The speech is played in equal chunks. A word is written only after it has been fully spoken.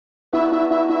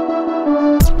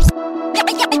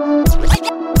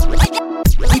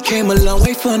Came a long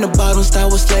way from the bottom,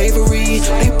 start with slavery.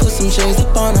 They put some chains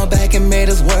up on our back and made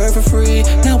us work for free.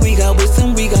 Now we got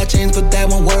wisdom, we got chains, but that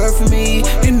won't work for me.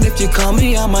 And if you call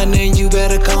me out my name, you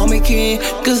better call me king,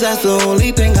 cause that's the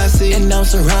only thing I see. And I'm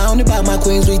surrounded by my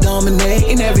queens, we dominate.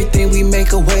 In everything we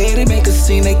make a way, they make a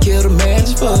scene. They kill the man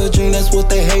just for a dream, that's what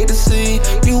they hate to see.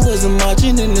 You wasn't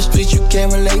marching in the streets, you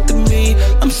can't relate to me.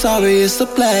 I'm sorry, it's a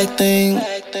black thing.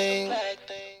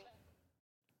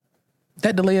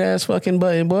 That delayed ass fucking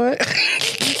button, boy.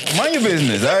 Mind your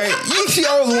business, all right? She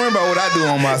always worry about what I do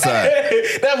on my side.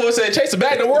 That boy said, chase the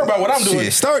bag, don't worry about what I'm doing.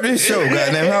 Shit, start this show,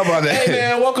 goddamn. How about that? Hey,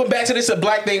 man, welcome back to this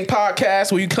Black Thing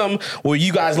podcast where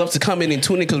you guys love to come in and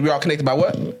tune in because we're all connected by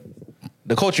what?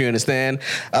 The culture, you understand?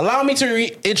 Allow me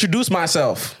to introduce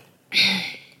myself.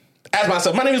 As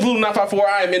myself. My name is Lulu954.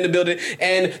 I am in the building.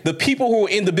 And the people who are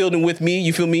in the building with me,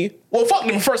 you feel me? Well, fuck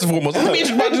them first and foremost. Let me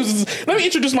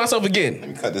introduce myself again. Let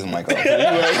me cut this mic off.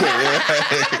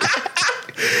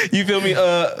 You feel me?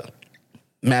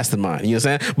 Mastermind. You know what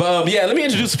I'm saying? But yeah, let me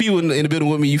introduce people in the building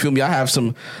with me. You feel me? I have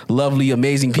some lovely,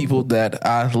 amazing people that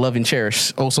I love and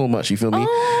cherish so much. You feel me?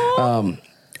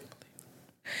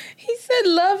 He said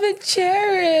love and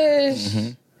cherish. Mm-hmm.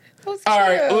 All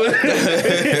right.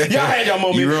 Y'all had y'all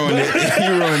moment. You ruined it.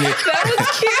 That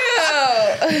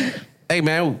was cute. Hey,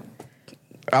 man.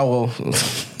 I will.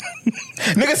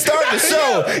 Nigga, start the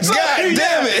show. God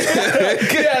damn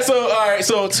it. Yeah, so, all right.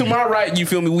 So, to my right, you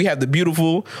feel me? We have the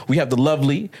beautiful, we have the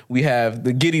lovely, we have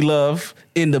the giddy love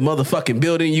in the motherfucking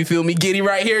building. You feel me? Giddy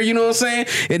right here, you know what I'm saying?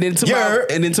 And then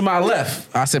to my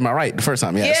left, I said my right the first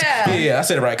time. Yes. Yeah, I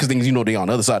said it right because things, you know, they on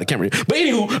the other side of the camera. But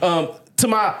anywho, to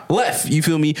my left, you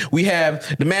feel me? We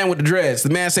have the man with the dreads.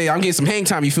 The man say, I'm getting some hang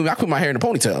time, you feel me? I put my hair in a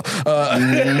ponytail.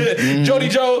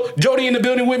 Jody in the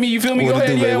building with me, you feel me? Go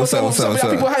ahead, yeah. What's up?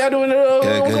 People, how y'all doing?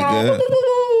 Good.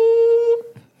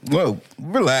 Whoa,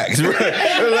 relax. Relax.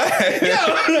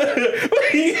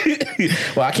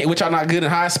 Well, I can't, which y'all not good in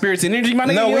high spirits and energy, my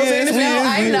nigga? No, you know what I'm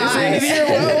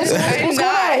saying? I'm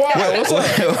not. What's going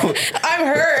on? I'm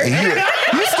hurt.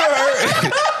 You still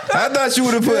hurt? I thought you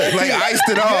would have put, like, iced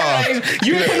it off.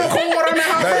 You didn't put no cold water in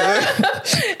that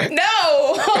house? No,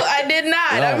 I did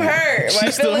not. I'm hurt.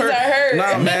 My feelings are hurt.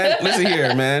 Nah, man. Listen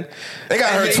here, man. They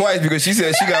got her twice because she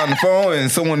said she got on the phone and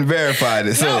someone verified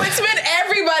it. So. No, it's been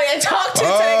everybody I talked to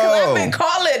today because I've been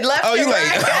calling left and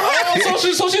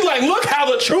right. So she's like, look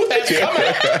how the truth has come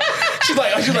out. She's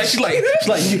like,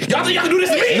 y'all think y'all can do this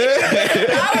to me?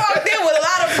 I walked in with a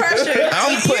lot of pressure.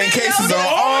 I'm putting cases on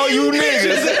all you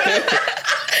niggas.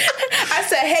 I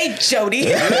said, hey,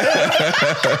 Jody.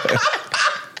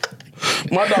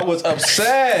 My dog was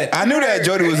upset. I knew that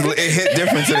Jody was it hit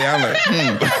different today. I'm like,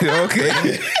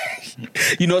 okay.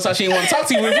 You notice how she didn't want to talk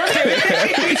to you when first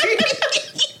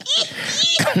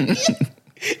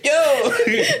Yo.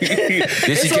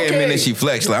 Then she came in and she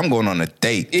flexed like, I'm going on a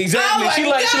date. Exactly. Oh she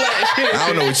I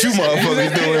don't know what you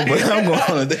motherfuckers doing, but I'm going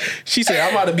on a date. She said,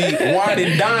 I'm about to be wine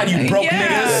and dine, you broke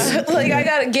niggas. Like, I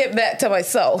got to get back to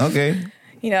myself. Okay.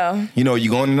 You know,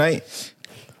 you going tonight?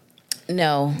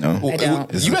 No, I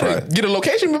don't. You better get a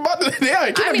location about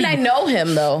the. I know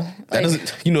him though.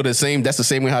 That's the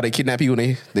same way how they kidnap people.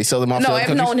 They sell them off. No,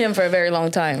 I've known him for a very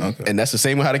long time. Okay. And that's the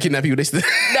same way how they kidnap people.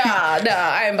 Nah,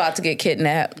 I am about to get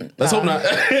kidnapped. Let's hope not.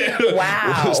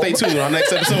 Wow. Stay tuned on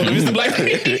next episode of Mr. Black.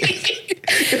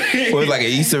 It was like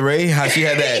an Issa Rae, how she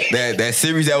had that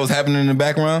series that was happening in the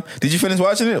background. Did you finish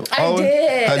watching it? I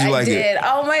did. How'd you like it?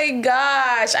 Oh my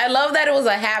gosh. I love that it was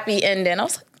a happy ending. I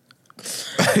was like,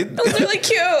 it was really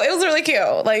cute. It was really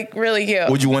cute. Like, really cute.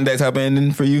 Would you want that type of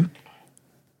ending for you?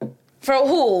 For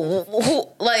who?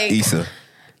 Like Issa.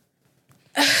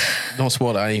 Don't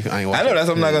spoil it. I ain't watching. I know that's.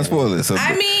 I'm not gonna spoil it. So.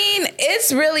 I mean,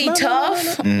 it's really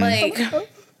tough. Like,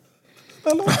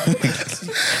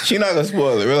 she not gonna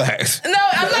spoil it. Relax. no,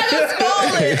 I'm not gonna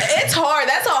spoil it. It's hard.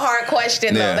 That's a hard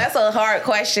question, though. Yeah. That's a hard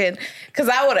question because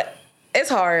it's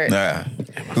hard. Nah.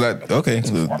 Okay,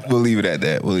 we'll leave it at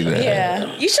that.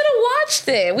 Yeah, you should have watched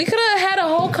it. We could have had a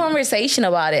whole conversation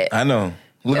about it. I know.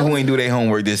 Look who ain't do their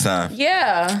homework this time.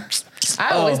 Yeah, I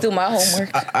always do my homework.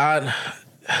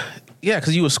 Yeah,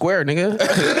 because you a square, nigga.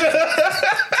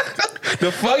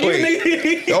 The fuck you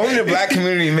nigga? Only the black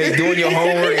community make doing your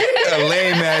homework a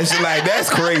lame ass. Like, that's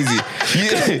crazy.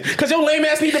 Because your lame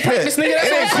ass need to practice, nigga. That's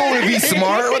it ain't cool to be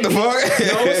smart. What the fuck?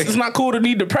 No, it's not cool to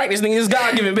need to practice, nigga. It's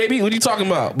God given, baby. What you talking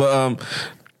about? But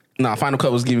Final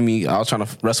Cut was giving me. I was trying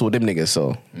to wrestle with them niggas.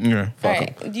 So yeah. All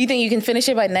right. Do you think you can finish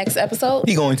it by next episode?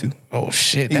 He going to. Oh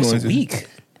shit, that's a week.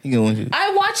 He going to.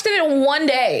 I watched it in one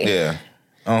day. Yeah.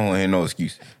 I don't hear no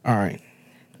excuse. All right.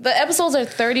 The episodes are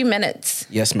 30 minutes.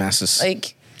 Yes, masters.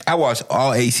 Like, I watched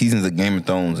all 8 seasons of Game of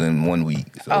Thrones in 1 week.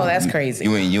 So that's crazy.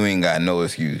 You ain't got no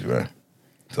excuse, bro.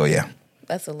 So yeah.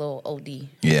 That's a little OD.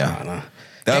 Yeah.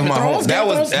 That was my home. That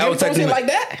was technically like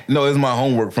that. No, it was my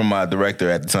homework from my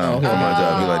director at the time for my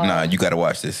job. He was like, "Nah, you got to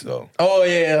watch this." So. Oh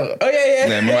yeah.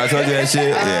 Remember I told you that shit?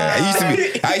 Yeah.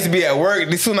 I used to be at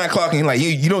work. As soon as I clock in, he like,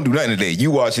 you don't do nothing today. You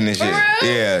watching this shit?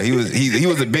 Yeah. He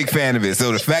was a big fan of it.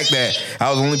 So the fact that I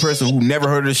was the only person who never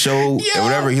heard of the show or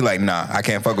whatever, he like, nah, I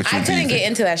can't fuck with you. I couldn't get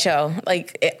into that show.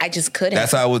 Like I just couldn't.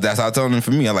 That's how I told him.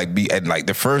 For me, I like be at like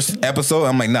the first episode.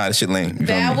 I'm like, nah, this shit lame.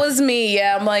 That was me.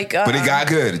 Yeah. I'm like, but it got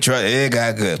good. It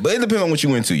got good. But it depends on what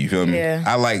you into. You feel me? Yeah.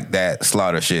 I like that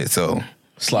slaughter shit. So.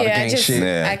 Slaughter gang shit.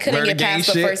 Yeah. I couldn't Murder get past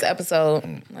the shit. first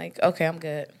episode. Like, okay, I'm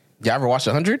good. Y'all ever watch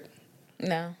 100?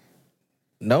 No.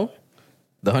 No?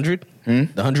 The 100? The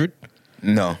 100?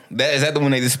 No. Is that the one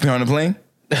they disappear on the plane?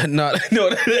 No.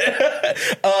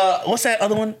 What's that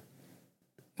other one?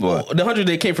 What? The 100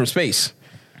 they came from space.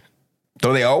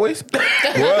 Don't they always? What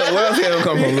else they don't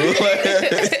come from, Lou?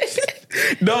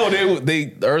 No,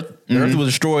 the Earth was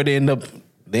destroyed. They end up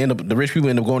the rich people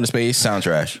end up going to space. Sound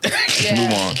trash. Yeah.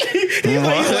 Move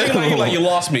on. You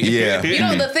lost me. Yeah. You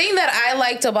know, the thing that I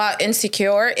liked about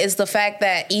Insecure is the fact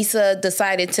that Issa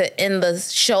decided to end the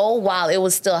show while it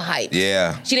was still hype.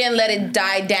 Yeah. She didn't let it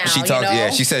die down. She talked. You know? Yeah.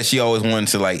 She said she always wanted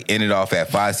to like end it off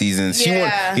at 5 seasons. She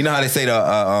Yeah. you know how they say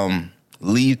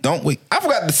leave. Don't wait. I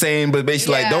forgot the saying, but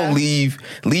basically like don't leave.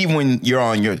 Leave when you're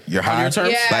on your high. your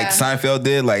terms? Yeah. Like Seinfeld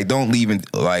did. Like don't leave in,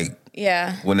 like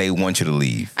Yeah. when they want you to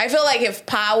leave. I feel like if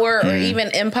Power or even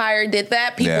Empire did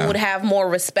that, people would have more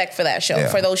respect for that show,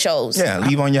 for those shows. Yeah.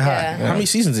 Leave on your high. Yeah. How many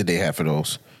seasons did they have for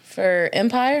those? For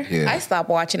Empire? Yeah. I stopped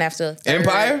watching after third.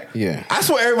 Empire? Yeah. I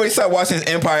swear everybody started watching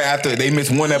Empire after they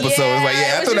missed one episode. It's like, it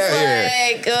after was just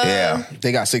that, like, yeah.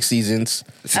 They got 6 seasons.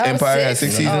 I was Empire has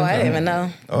 6 seasons? Oh, I didn't even know.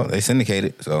 Oh, they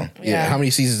syndicated, so. Yeah. How many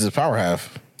seasons does Power have?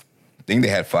 I think they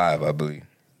had 5, I believe.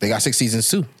 They got 6 seasons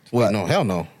too. Wait, no, hell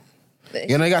no.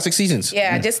 Yeah, they got 6 seasons.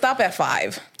 Yeah, just stop at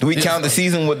 5. Do we count the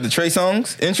season with the Trey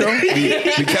Songz intro? we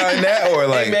counting that or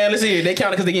like? Hey man, let's see. They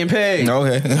count it because they getting paid.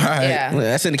 Okay, all right. Yeah.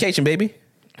 That's syndication, baby.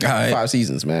 All right. 5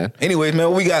 seasons, man. Anyways, man,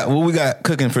 what we got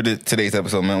cooking for today's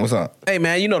episode, man? What's up? Hey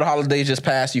man, you know the holidays just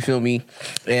passed. You feel me?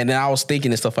 And then I was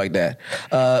thinking and stuff like that.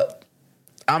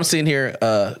 I'm sitting here.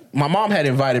 My mom had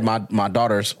invited my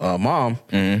daughter's mom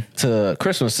to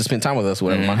Christmas to spend time with us.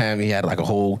 Whatever. My family had like a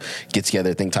whole get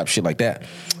together thing type shit like that.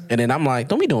 And then I'm like,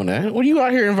 don't be doing that. What are you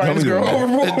out here inviting this girl over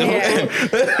for?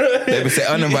 They would say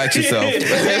uninvite yourself.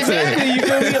 Exactly. You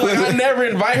feel me? Like, I never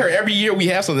invite her. Every year we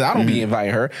have something. I don't be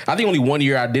inviting her. I think only one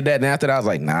year I did that. And after that, I was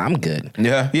like, nah, I'm good.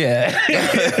 Yeah. Yeah.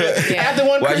 After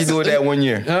one Why'd you do it that 1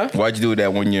 year? Huh? Why'd you do it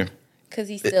that 1 year? Because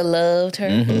he still loved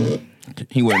her.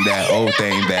 He went that old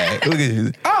thing back. Look at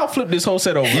you. I'll flip this whole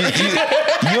set over. You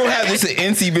don't have this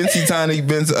Incy Bincy Tiny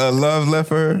Ben's love left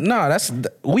for her? No,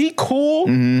 we cool,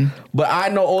 but I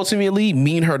know ultimately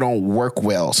me and her don't work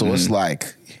well. So it's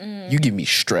like you give me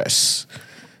stress.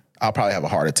 I'll probably have a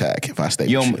heart attack if I stay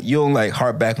with you. You don't like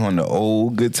harp back on the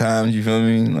old good times, you feel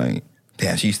me? Like,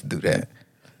 damn, she used to do that.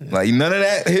 Like none of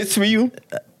that hits for you?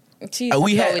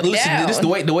 We had this is the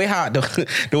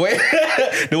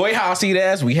way how I see it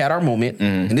as we had our moment,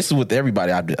 and this is with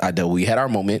everybody I dealt. We had our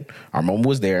moment. Our moment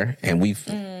was there, and we've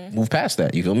moved past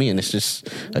that. You feel me? And it's just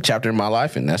a chapter in my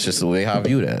life, and that's just the way how I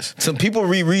view it as. Some people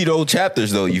reread old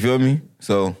chapters though. You feel me?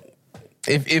 So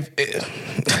if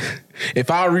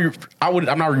I'm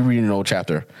not rereading an old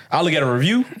chapter. I'll look at a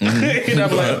review, and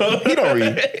I'm like, you don't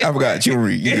read. I forgot you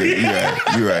read.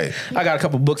 You're right. I got a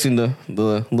couple books in the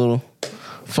little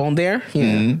phone there.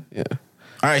 Yeah. Yeah.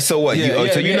 All right, so what?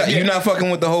 You're not fucking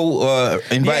with the whole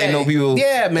inviting no people.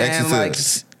 Yeah, man.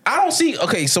 Exercise. Like I don't see.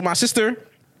 Okay, so my sister,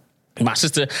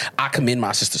 I commend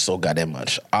my sister so goddamn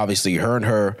much. Obviously, her and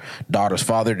her daughter's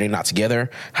father, they're not together.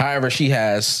 However, she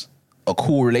has a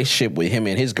cool relationship with him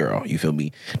and his girl. You feel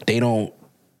me? They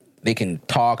can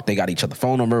talk. They got each other's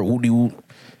phone number.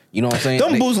 You know what I'm saying?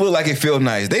 Them boots look like it feel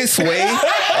nice. They sway.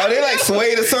 Are they like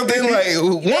swayed or something? Like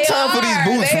one time for these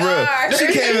boots, for real. She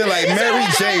came in like Mary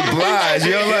J. Blige.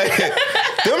 You know, like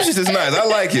them shit is nice. I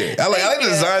like it. I like the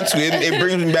design to it. It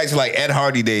brings me back to like Ed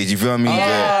Hardy days. You feel me?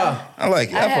 I like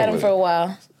it. I had him for a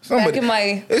while. Back in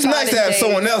my it's nice to have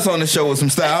someone else on the show with some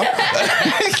style.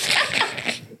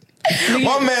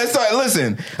 My man started,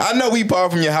 listen, I know we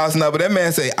part from your house now, but that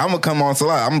man say, I'm going to come on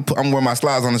slide. I'm wearing my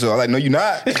slides on the show. I'm like, no, you're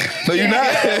not. No, you're not.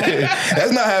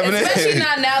 That's not happening. Especially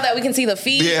not now that we can see the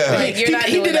feet. Yeah. Like, you're not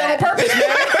doing did that on purpose, man.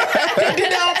 He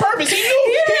did that on purpose. He knew.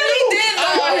 He really did,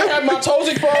 I'm out here having my toes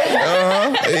exposed.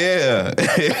 Yeah.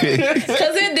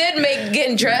 Because it did make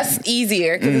getting dress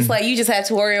easier because it's like you just had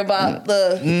to worry about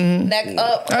the neck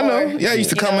up. I know. Yeah, I used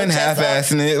to come in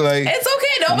half-assing it. Like, it's okay.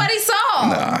 Nobody saw.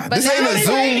 Nah, but this ain't a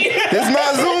Zoom. It's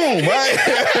not Zoom, right?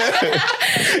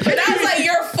 But I was like,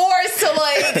 you're forced to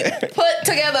like put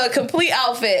together a complete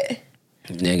outfit.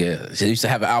 Nigga, she used to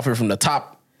have an outfit from the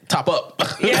top up.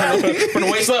 Yeah. From the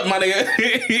waist up, my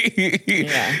nigga.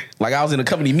 Yeah. Like I was in a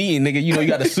company meeting, nigga. You know, you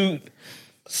got the suit,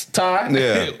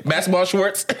 tie, basketball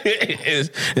shorts,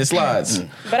 it slides.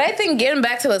 But I think getting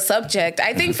back to the subject,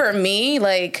 I think for me,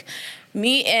 like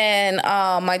me and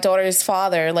my daughter's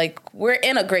father, like we're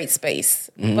in a great space.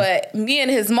 But me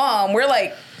and his mom, we're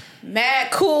like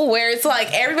mad cool where it's like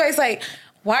everybody's like,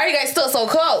 why are you guys still so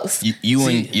close? You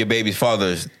and your baby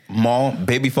father's mom.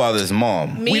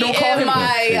 Me we don't call and him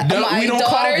my we don't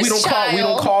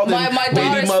call them my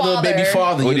baby mother, father. baby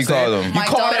father. What do you call them? You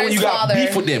call that when you got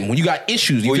beef with them, when you got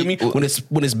issues. You feel me? When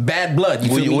it's bad blood. You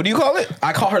feel me? What do you call it?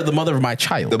 I call her the mother of my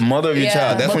child. The mother of your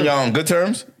child. That's when y'all on good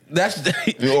terms? That's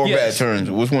or bad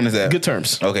terms. Which one is that? Good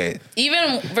terms. Okay.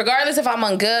 Even regardless if I'm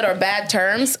on good or bad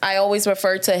terms, I always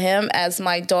refer to him as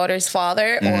my daughter's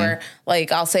father, or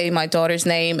like I'll say my daughter's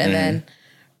name and then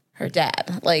her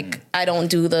dad. Like I don't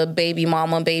do the baby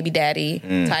mama, baby daddy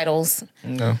titles.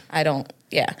 No, I don't.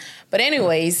 Yeah. But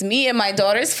anyways, me and my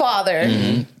daughter's father,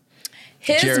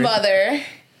 his Jared. mother,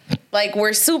 like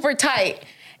we're super tight,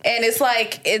 and it's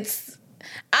like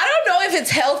I don't know if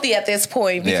it's healthy at this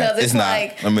point because it's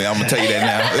like not. I mean, I'm gonna tell you that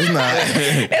now. It's not.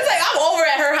 It's like I'm over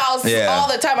at her house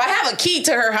all the time. I have a key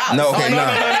to her house. No, okay,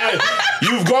 no.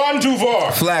 You've gone too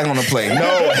far. Flag on the play.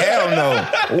 No, hell no.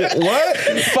 What?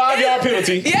 5-yard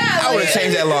penalty. Yeah, I would have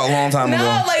changed that law a long time ago.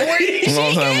 No, like she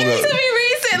gave it to me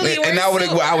recently. And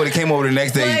I would have came over the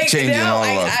next day changing all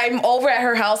of us. I'm over at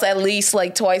her house at least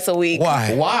like twice a week.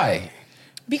 Why?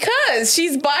 Because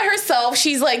she's by herself.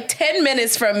 She's like 10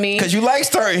 minutes from me. Because you like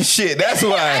starting shit. That's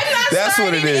why. I'm not That's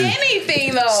what it is.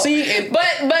 Anything though. See,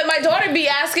 but my daughter be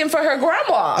asking for her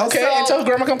grandma. Okay, and tell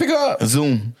grandma come pick her up.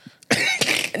 Zoom.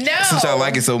 No. Since I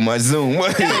like it so much, Zoom. No,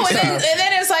 and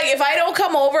then it's like if I don't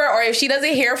come over or if she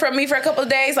doesn't hear from me for a couple of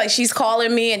days, like she's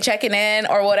calling me and checking in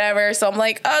or whatever. So I'm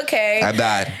like, okay. I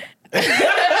died. Look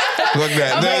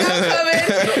that.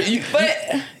 I'm coming. But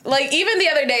like even the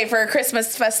other day for a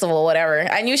Christmas festival, whatever,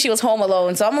 I knew she was home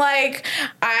alone. So I'm like,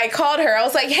 I called her. I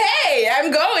was like, hey,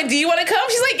 I'm going. Do you want to come?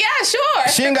 She's like, yeah, sure.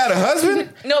 She ain't got a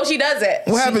husband? No, she doesn't.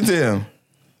 What happened to him?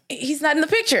 He's not in the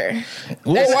picture.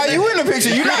 Well, why you in the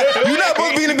picture? You're not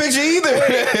supposed to be in the picture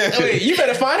either. Wait, you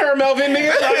better find her, Melvin,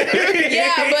 nigga.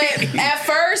 Yeah, but at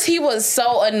first he was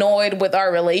so annoyed with our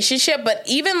relationship. But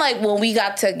even like when we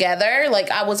got together,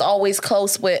 like I was always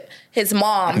close with his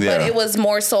mom. Yeah. But it was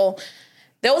more so,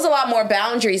 there was a lot more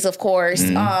boundaries, of course.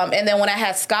 And then when I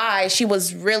had Sky, she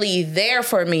was really there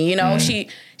for me. You know, she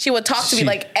would talk to me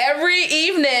like every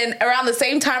evening around the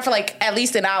same time for like at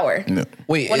least an hour. No.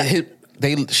 Wait, y'all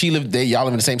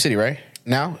live in the same city, right?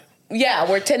 Now? Yeah,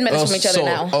 we're 10 minutes from each other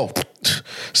now.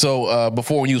 So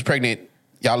before when you was pregnant,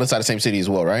 y'all inside the same city as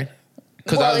well, right?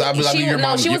 Because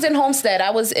she was in Homestead.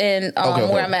 I was in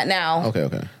where I'm at now.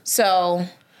 Okay. So,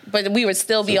 but we would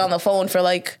still be on the phone for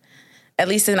like at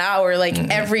least an hour, like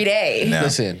every day. No.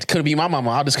 Listen, could be my mama.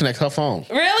 I'll disconnect her phone.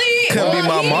 Really? Could be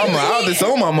my mama. I'll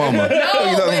disown my mama.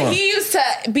 No, but he used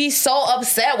to be so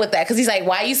upset with that because he's like,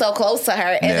 "Why are you so close to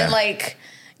her?" And then like.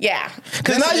 Yeah,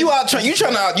 because now you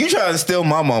trying to steal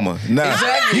my mama. Nah,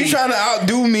 exactly. You trying to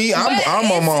outdo me. I'm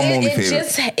my mom only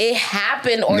favorite. It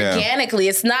happened organically.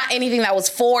 Yeah. It's not anything that was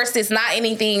forced. It's not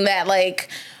anything that like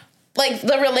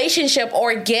the relationship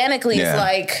organically is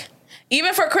like.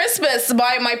 Even for Christmas,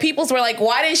 my peoples were like,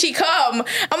 "Why didn't she come?"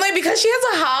 I'm like, "Because she has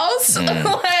a house." I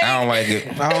don't like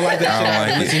it. I don't like that. I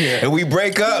don't like it. If we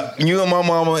break up, you and my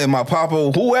mama and my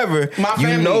papa, whoever,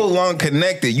 you no longer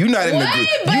connected. You're not in the group.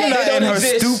 You're not in her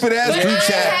stupid ass group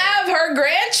chat. I have her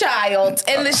grandchild,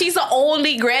 and she's the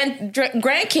only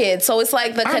grandkid. So it's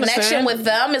like the connection with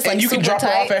them is like and you can drop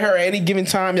tight. her off at her at any given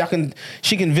time.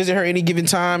 She can visit her any given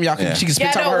time. She can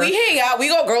spend time with her. We hang out. We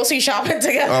go grocery shopping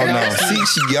together. Oh no, see,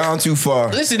 she gone too far.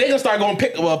 Listen, they gonna start going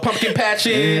pumpkin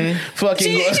patching, fucking.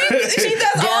 She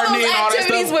does all those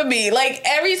activities with me. Like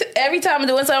every time I'm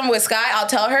doing something with Sky, I'll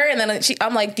tell her, and then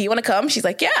I'm like, "Do you want to come?" She's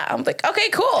like, "Yeah." I'm like, "Okay,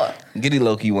 cool." Giddy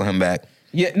Loki want him back.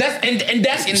 Yeah,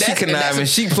 that's she conniving,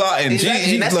 she plotting,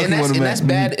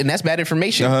 that's bad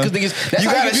information. Because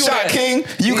you got a shot, King.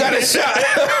 You got a shot.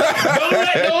 Don't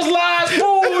let those lies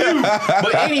fool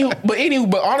you.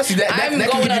 But honestly, I'm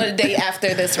going on a date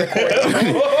after this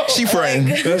recording. She framed.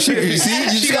 You just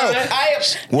go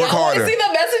work harder. See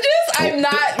the messages? I'm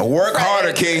not work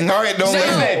harder, King. All right, don't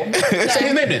let say his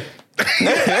name then.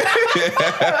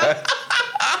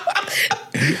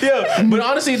 Yeah, but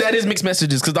honestly, that is mixed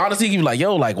messages. Because honestly, you be like,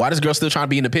 yo, like, why this girl still trying to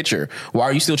be in the picture? Why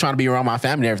are you still trying to be around my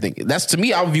family and everything? That's, to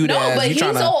me, I would view that as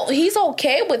but he's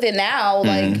okay with it now.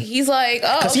 Like, he's like,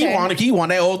 oh, because he want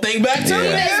that old thing back too. He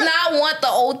does not want the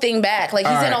old thing back. Like,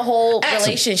 he's in a whole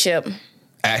relationship.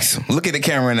 Ask him. Look at the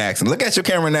camera and ask him. Look at your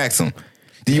camera and ask him.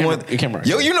 Do you want your camera?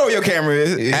 Yo, you know what your camera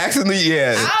is. Ask him.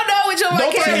 Yeah. I don't know which one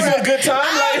my camera. Don't a good time.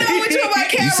 I don't know which one my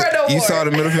camera no more. You saw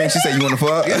the middle finger. She said you want to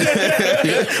fuck.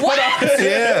 What?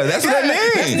 Yeah, that's what that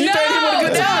means. No.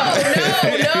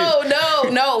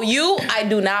 I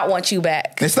do not want you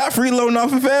back. And stop freeloading off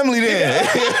your family then.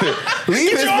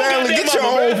 Leave his family. Get your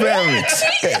own family. She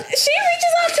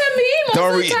reaches out to me most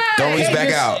of the time. Don't reach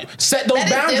back out. Set those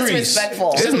boundaries.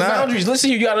 Disrespectful. Set boundaries. Listen,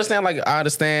 you gotta understand. Like, I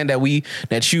understand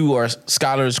that you are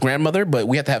Skylar's grandmother, but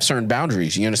we have to have certain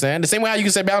boundaries. You understand? The same way how you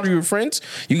can set boundaries with friends,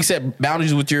 you can set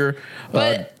boundaries with your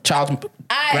child's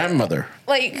grandmother.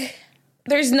 Like,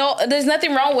 there's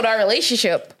nothing wrong with our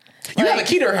relationship. You got a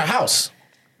key to her house.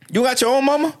 You got your own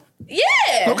mama? Yeah.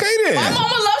 Okay then. My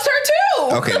mama loves her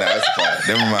too. Okay, that's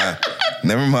fine.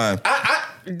 Never mind.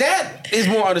 That is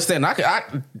more understanding. I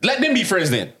let them be friends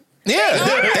then.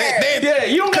 Yeah,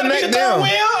 you don't connect them.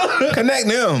 Connect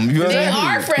them. They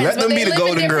are friends. Let them be the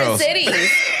golden girls. Cities.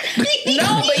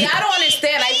 No, but I don't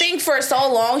understand. I think for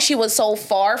so long she was so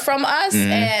far from us,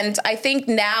 and I think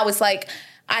now it's like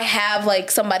I have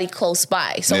like somebody close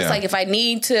by. So it's like if I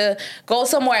need to go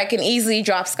somewhere, I can easily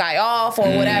drop Sky off or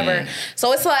whatever.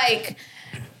 So it's like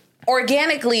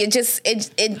organically, it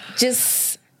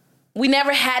just we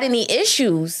never had any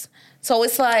issues. So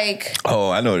it's like, oh,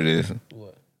 I know what it is.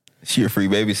 What? She a free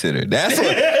babysitter. That's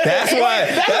why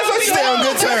she stay on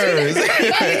good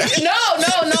terms. No.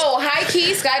 High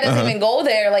key, Sky doesn't even go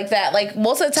there like that. Like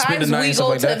most of the times we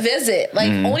go to visit.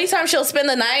 Like only time she'll spend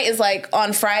the night is like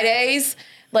on Fridays.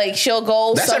 Like she'll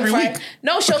go every week.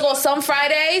 No, she'll go some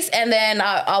Fridays, and then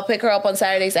I'll pick her up on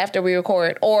Saturdays after we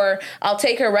record, or I'll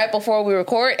take her right before we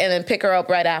record and then pick her up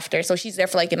right after. So she's there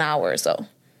for like an hour or so.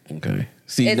 Okay.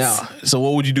 See now, so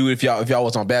what would you do if y'all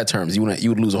was on bad terms? You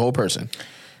would lose a whole person.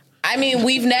 I mean,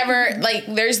 we've never, like,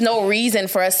 there's no reason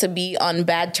for us to be on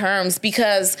bad terms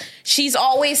because she's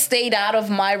always stayed out of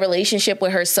my relationship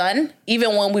with her son,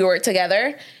 even when we were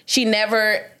together. She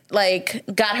never, like,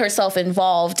 got herself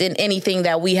involved in anything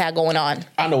that we had going on.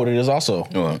 I know what it is also.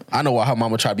 I know why her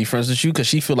mama try to be friends with you because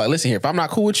she feel like, listen here, if I'm not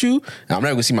cool with you, I'm never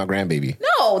going to see my grandbaby.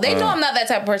 No, they know I'm not that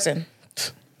type of person.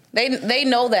 They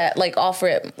know that, like, off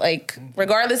rip. Like,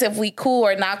 regardless if we cool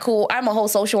or not cool, I'm a whole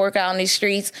social worker out in these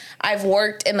streets. I've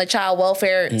worked in the child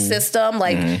welfare system.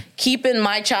 Like, keeping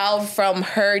my child from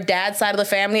her dad's side of the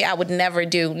family, I would never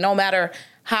do. No matter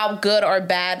how good or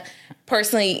bad,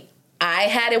 personally, I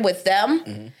had it with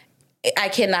them. I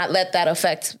cannot let that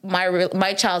affect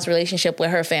my child's relationship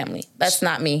with her family. That's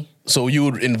not me. So you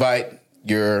would invite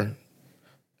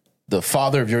the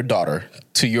father of your daughter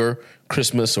to your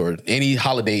Christmas or any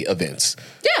holiday events?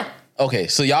 Yeah. Okay,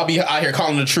 so y'all be out here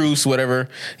calling the truce, whatever,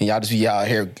 and y'all just be out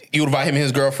here. You would invite him and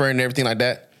his girlfriend and everything like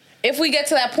that? If we get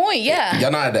to that point, yeah. Y'all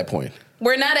not at that point?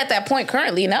 We're not at that point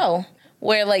currently, no.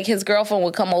 Where, like, his girlfriend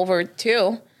would come over,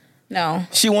 too. No.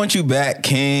 She wants you back,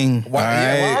 King.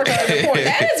 Why? Right.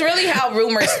 That is really how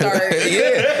rumors start.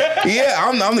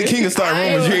 I'm the king of start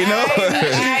rumors here, you know?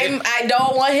 I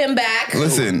don't want him back.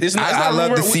 Listen, I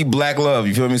love to see black love,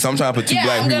 you feel me? So I'm trying to put two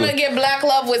black people. I'm going to get black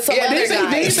love with some other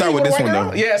guy. Start with this one,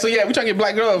 though. Yeah, so yeah, we trying to get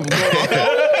black love. Who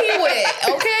he with,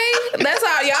 okay? That's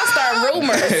how y'all start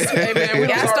rumors. Hey, man,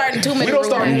 y'all starting too many rumors. We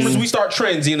don't start rumors, we start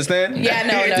trends, you understand?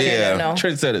 Yeah, no.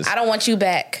 Trendsetters. I don't want you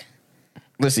back.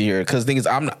 Listen here, because the thing is,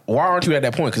 why aren't you at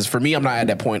that point? Because for me, I'm not at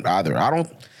that point either.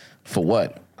 For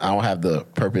what? I don't have the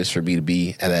purpose for me to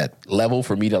be at that level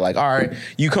for me to like, all right,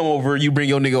 you come over, you bring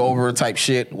your nigga over type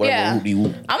shit, whatever.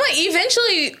 Yeah. I'm like,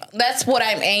 eventually, that's what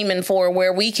I'm aiming for,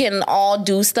 where we can all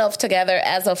do stuff together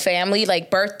as a family,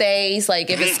 like birthdays, like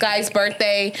if it's Sky's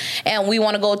birthday and we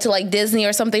want to go to like Disney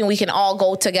or something, we can all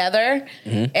go together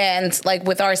and like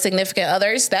with our significant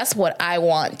others. That's what I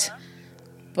want.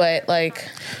 But like...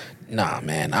 Nah,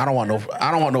 man, I don't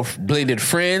want no blended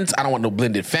friends. I don't want no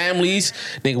blended families.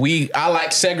 I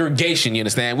like segregation. You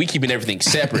understand? We keeping everything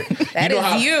separate.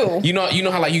 You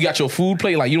know how like you got your food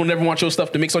plate. Like you don't ever want your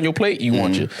stuff to mix on your plate. You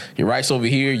want your rice over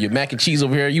here, your mac and cheese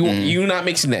over here. You not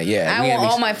mixing that. Yeah, I want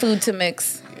all my food to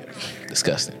mix.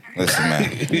 Disgusting. Listen,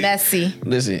 man. Messy.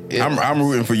 Listen, I'm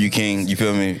rooting for you, King. You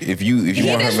feel me? If you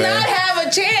want her back, he does not have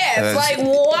a chance. Like,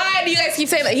 why do you guys keep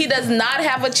saying that? He does not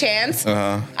have a chance.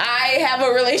 I have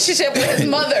a relationship with his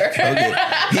mother. Okay.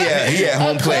 He at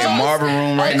home playing Marvel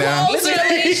Room right now.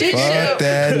 Relationship. relationship. Fuck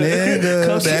that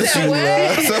nigga that you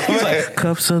love. He's like,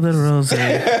 cups of the rose. No.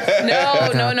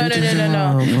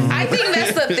 I think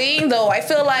that's the thing, though. I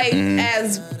feel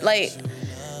like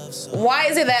why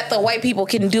is it that the white people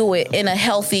can do it in a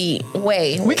healthy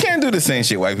way? We can't do the same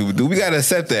shit white people do. We gotta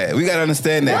accept that. We gotta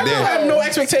understand that. I don't have no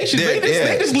expectations.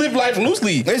 They just live life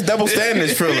loosely. There's double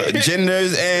standards for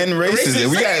genders and races.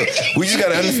 We just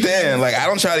gotta understand. Like, I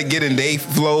don't try to get in their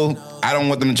flow. I don't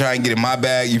want them to try and get in my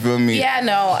bag. You feel me? Yeah,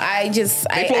 no. I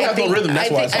have no rhythm.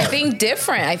 That's why I think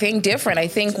different. I think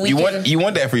you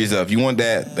want that for yourself. You want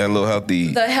that little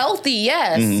healthy. The healthy,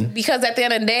 yes. Mm-hmm. Because at the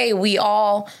end of the day, we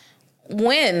all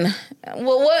win.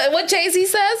 Well, what Jay-Z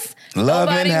says? Love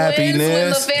Nobody and happiness. wins when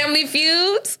the family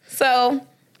feuds. So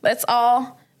let's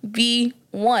all be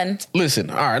one. Listen,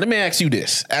 all right. Let me ask you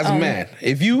this: as a man,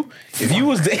 if you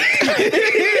was dating,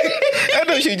 I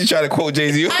know you just try to quote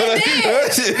Jay-Z. I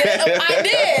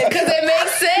did because it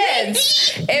makes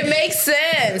sense. It makes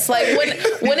sense. Like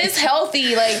when it's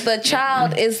healthy, like the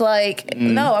child is like,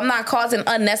 no, I'm not causing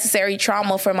unnecessary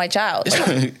trauma for my child.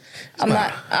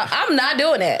 Like, I'm not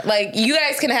doing it. Like, you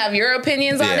guys can have your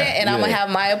opinions on it, and I'm gonna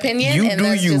have my opinion. You and do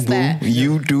that's you, just boo. That.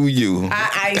 You do you.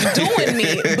 I'm doing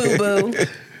me, boo boo.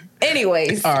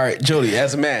 Anyways. All right, Jody,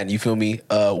 as a man, you feel me?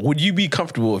 Would you be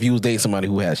comfortable if you was dating somebody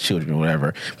who has children or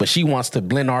whatever, but she wants to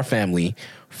blend our family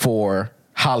for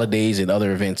holidays and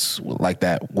other events like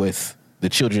that with the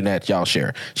children that y'all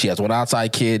share? She has one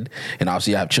outside kid, and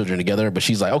obviously I have children together, but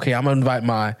she's like, okay, I'm going to invite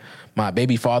my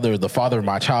baby father, the father of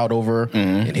my child over,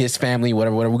 and his family,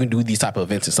 whatever. We're going to do these type of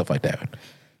events and stuff like that.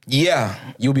 Yeah.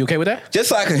 You'll be okay with that? Just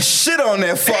so I can shit on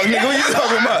that fuck nigga. What you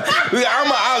talking about?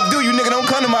 I'll do you, nigga. Don't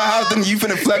come to my house thinking you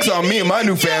finna flex on me and my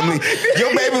new family.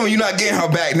 Your baby, when you not getting her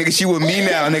back, nigga, she with me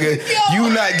now, nigga. You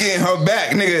not getting her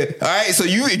back, nigga. All right, so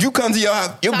if you come to your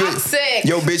house, your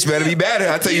bitch better be better.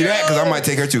 I tell you that, because I might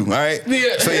take her too. All right.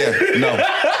 Yeah. So yeah,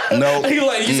 no. He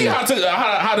like, you see how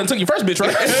I done took your first bitch,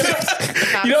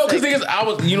 right? You know, because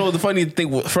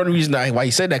the funny reason why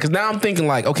he said that, because now I'm thinking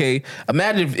like, okay,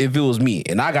 imagine if it was me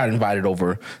and I got invited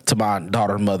over to my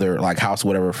daughter, mother, like house,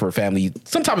 whatever, for family,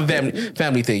 some type of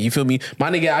family thing. You feel me? My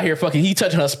nigga out here fucking, he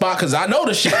touching her spot because I know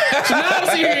the shit. So now I'm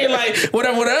sitting here like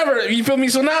whatever. You feel me?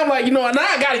 So now I'm like, now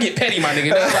I gotta get petty, my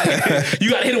nigga. That's like, you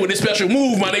gotta hit it with this special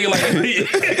move, my nigga. Like,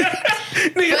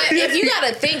 but if you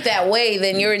gotta think that way,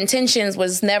 then your intentions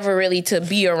was never really to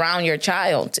be around your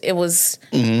child. It was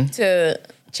to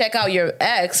check out your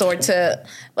ex or to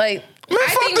like. Man,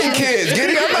 fuck them kids,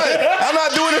 Giddy. I'm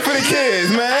not doing it for the kids,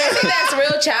 man. I think that's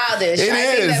real childish. It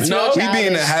is. No, we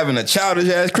being having a childish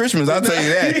ass Christmas. I'll tell you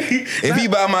that. If he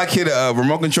buy my kid a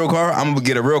remote control car, I'm gonna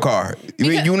get a real car.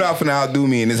 You not finna outdo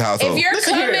me in this household. If you're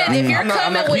coming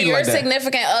with your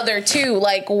significant other too,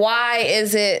 like, why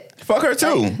is it? Fuck her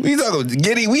too. We talking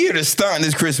Giddy. We here to stunt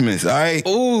this Christmas, all right?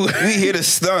 Ooh, we here to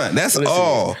stunt. That's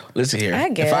all. Listen here. I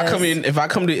guess. If I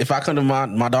come to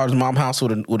my daughter's mom's house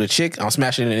with a chick, I'm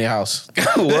smashing it in their house.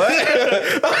 What?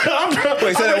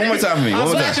 Wait, say that one more time for me. I'm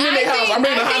smashing in their house. I'm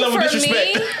bringing a high level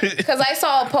disrespect. Because I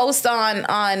saw a post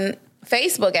on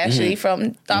Facebook actually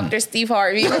from Dr. Steve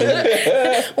Harvey.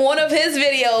 One of his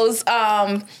videos.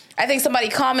 I think somebody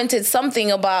commented something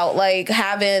about like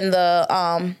having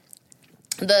the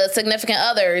significant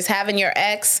others, having your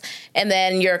ex and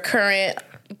then your current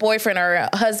boyfriend or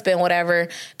husband, whatever,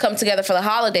 come together for the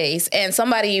holidays. And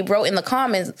somebody wrote in the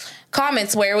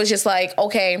comments where it was just like,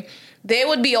 okay, they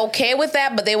would be okay with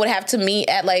that, but they would have to meet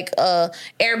at like a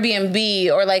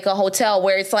Airbnb or like a hotel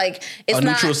where it's like it's a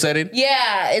neutral setting.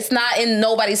 Yeah, it's not in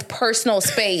nobody's personal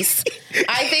space.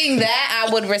 I think that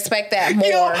I would respect that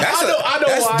more.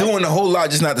 That's doing a whole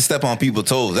lot just not to step on people's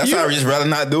toes. That's why I just rather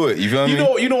not do it. You feel me?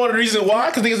 You know one of the reasons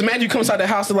why? Because imagine you come inside the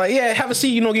house and like, yeah, have a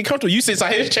seat. Get comfortable. You sit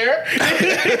inside his chair.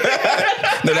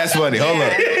 No, that's funny. Hold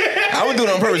on. I would do it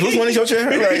on purpose. Which one is your chair?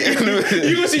 Like,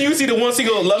 you see the one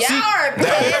single love seat.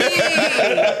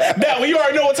 Now, you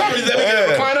already know what time it is. That we get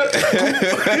a recliner.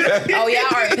 Oh, y'all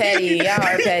are petty.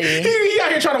 He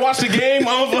out here trying to watch the game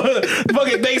on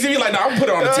fucking Thanksgiving. Like, I'm gonna put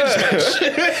it on a tennis match.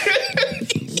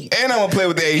 And I'm gonna play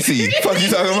with the AC. Fuck you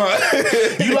talking about?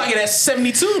 You like it at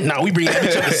 72? Nah, we bring that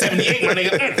bitch up to 78, my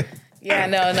nigga. Yeah,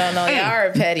 no. Y'all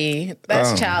are petty.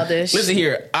 That's childish. Listen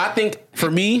here. I think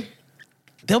for me,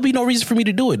 there'll be no reason for me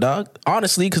to do it, dog.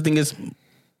 Honestly, because the thing is,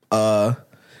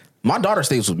 my daughter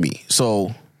stays with me,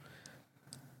 so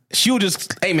she'll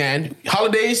just, hey man,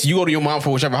 holidays, you go to your mom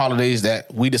for whichever holidays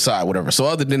that we decide, whatever. So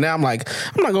other than that, I'm like,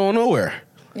 I'm not going nowhere.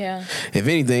 Yeah. If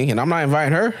anything, and I'm not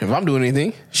inviting her, if I'm doing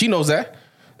anything, she knows that.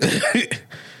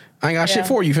 I ain't got shit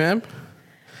for you, fam.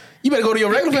 You better go to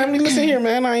your regular family. Listen here,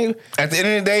 man. At the end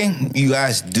of the day, you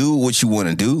guys do what you want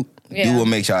to do. Do what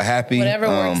makes y'all happy. Whatever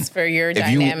works for your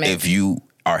dynamic. If you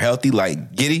are healthy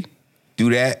like Giddy,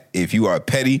 do that. If you are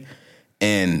petty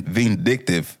and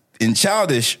vindictive and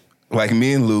childish like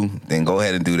me and Lou, then go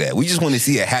ahead and do that. We just want to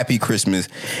see a happy Christmas,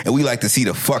 and we like to see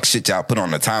the fuck shit y'all put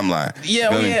on the timeline.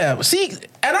 Yeah, yeah. See,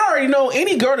 and I already know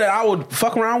any girl that I would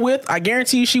fuck around with, I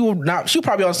guarantee you she'll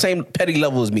probably on the same petty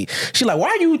level as me. She like, why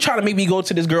are you trying to make me go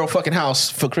to this girl fucking house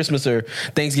for Christmas or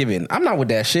Thanksgiving? I'm not with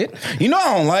that shit. You know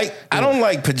I don't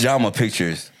like pajama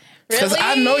pictures. Because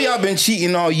I know y'all been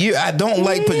cheating all year. I don't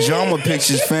like pajama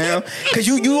pictures, fam. Because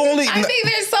you only... I think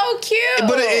they're so cute.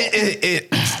 But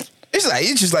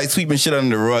it's just like sweeping shit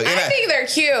under the rug. I think they're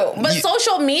cute, but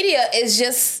social media is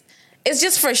just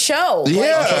for show.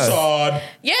 Yeah,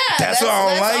 yeah, that's why I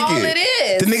don't like all it. It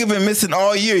is. The nigga been missing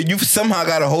all year. You somehow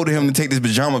got a hold of him to take this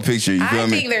pajama picture. You feel I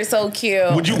me? think they're so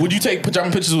cute. Would you take pajama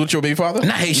pictures with your baby father?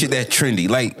 And I hate shit that trendy.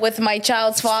 Like with my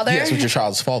child's father. Yes, with your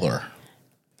child's father.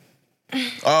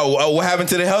 Oh, what happened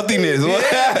to the healthiness? What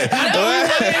happened? I'm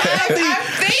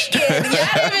thinking.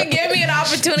 Y'all didn't even give me an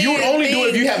opportunity. You would only do it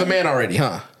if you have a man already,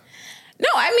 huh? No,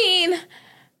 I mean,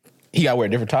 he got to wear a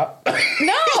different top.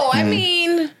 No, I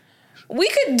mean, we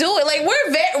could do it. Like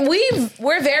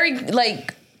we're very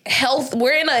like health.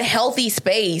 We're in a healthy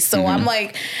space, so I'm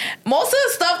like, most of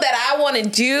the stuff that I want to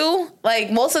do,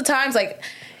 like most of the times, like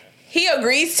he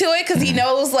agrees to it because he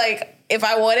knows like if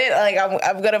I want it, like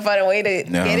I'm gonna find a way to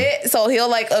get it. So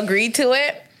he'll like agree to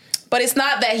it, but it's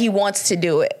not that he wants to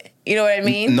do it. You know what I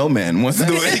mean? No man wants to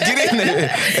do it. Get in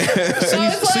there. So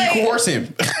you coerce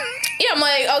him. Yeah, I'm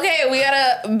like, okay, we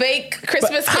gotta bake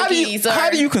Christmas cookies. How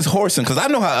do you coerce him? Because I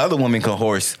know how other women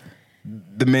coerce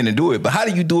the men to do it, but how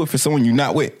do you do it for someone you're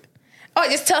not with? Oh, I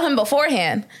just tell him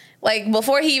beforehand. Like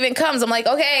before he even comes, I'm like,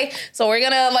 okay, so we're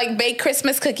gonna like bake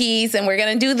Christmas cookies and we're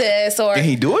gonna do this. Or can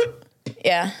he do it?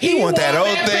 Yeah, he want that old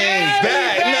thing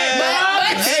back, man.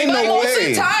 Ain't no way. Most of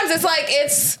the times, it's like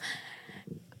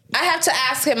I have to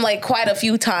ask him like quite a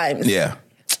few times. Yeah.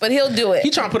 But he'll do it.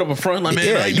 He trying to put up a front like,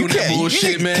 man, you can't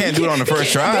bullshit, man. Can't do it on the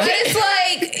first try. But it's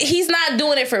like he's not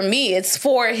doing it for me. It's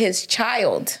for his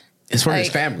child. It's for his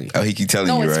family. Oh, he keep telling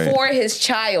you, right? No, it's for his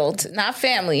child, not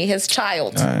family. His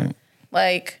child. All right.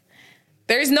 Like,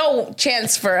 there's no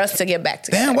chance for us to get back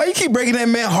together. Damn, why you keep breaking that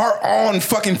man heart on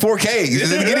fucking 4K?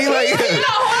 Is it getting like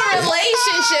our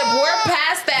relationship? We're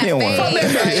past that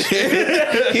phase.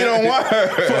 He don't want her.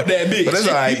 Fuck that bitch. But that's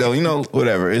all right though. You know,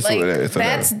 whatever. It's like, whatever. It's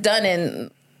that's done and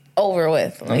over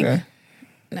with. Like, okay.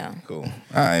 No. Cool. All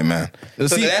right, man. So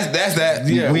See, that's that.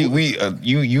 Yeah,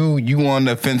 you on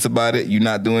the fence about it. You're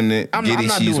not doing it. I'm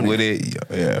not she's doing with it.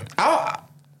 Yeah.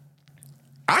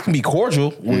 I can be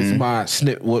cordial with my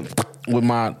with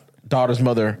my daughter's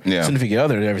mother, significant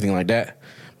other, and everything like that.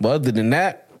 But other than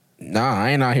that, nah,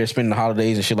 I ain't out here spending the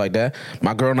holidays and shit like that.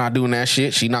 My girl not doing that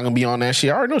shit. She not gonna be on that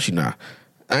shit. I already know she not.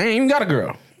 I ain't even got a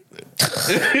girl.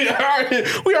 We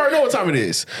already know what time it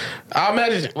is. I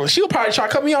imagine she'll probably try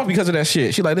to cut me off because of that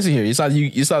shit. She like, listen here, it's either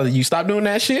you stop doing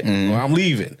that shit or I'm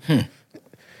leaving.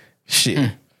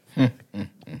 Shit.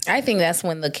 I think that's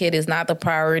when the kid is not the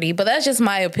priority, but that's just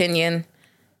my opinion.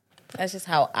 That's just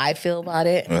how I feel about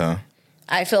it.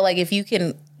 I feel like if you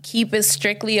can keep it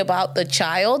strictly about the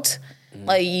child,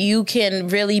 like you can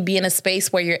really be in a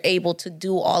space where you're able to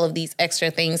do all of these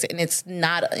extra things and it's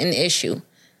not an issue.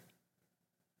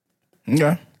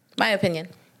 Okay. My opinion.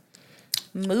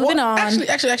 Moving on.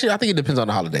 Actually, I think it depends on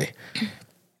the holiday.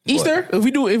 Easter, if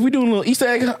we do a little Easter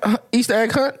egg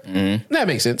hunt, that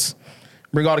makes sense.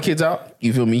 Bring all the kids out.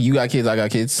 You feel me? You got kids, I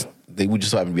got kids. We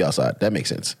just happen to be outside. That makes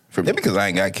sense for me. Yeah, because I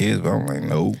ain't got kids, but I'm like,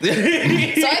 no. So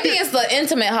I think it's the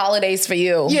intimate holidays for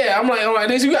you. Yeah, I'm like,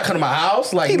 this you got to come to my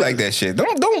house. Like he like that shit.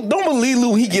 Don't believe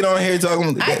Lou. He get on here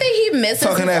talking. I think he misses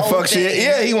talking that fuck shit.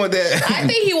 Yeah, he want that. I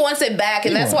think he wants it back,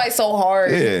 and that's why it's so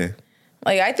hard. Yeah.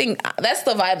 Like I think that's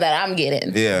the vibe that I'm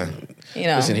getting. Yeah. You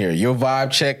know. Listen here, your vibe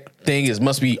check thing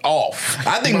must be off.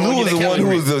 I think Lou was the one who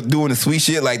was doing the sweet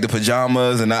shit, like the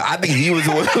pajamas, and I think he was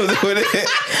the one who was doing it.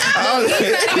 I'm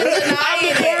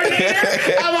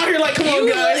out here like, come on,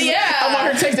 guys. Yeah. I'm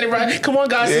out here texting it, right? Come on,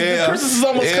 guys. Yeah. Christmas is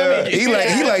almost coming. He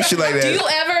like shit like that. Do you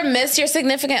ever miss your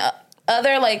significant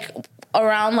other like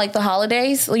around like the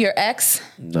holidays? Your ex?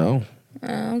 No.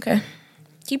 Okay.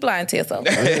 Keep lying to yourself.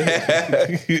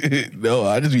 No,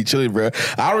 I just be chilling, bro.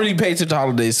 I don't really pay attention to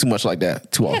holidays too much like that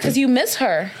too often. Yeah, because you miss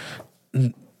her.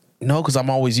 No, because I'm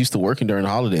always used to working during the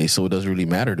holidays, so it doesn't really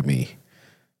matter to me.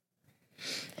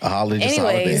 A holiday, just a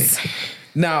holiday.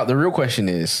 Now, the real question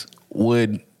is,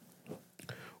 would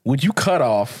you cut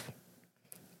off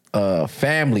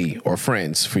family or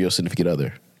friends for your significant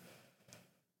other?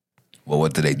 Well,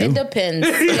 what do they do? It depends.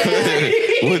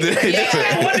 Yeah. What do they do?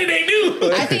 What did they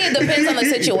do? I think it depends on the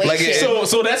situation. Like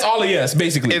So that's all a yes,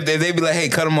 basically. If they be like, hey,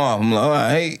 cut them off. I'm like, all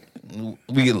right.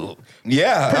 We get,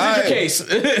 yeah. Present your right. case.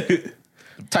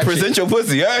 Present your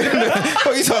pussy. All right?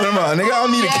 What you talking about, nigga? I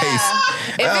don't need a case.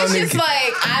 If it's just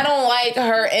like, I don't like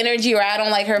her energy or I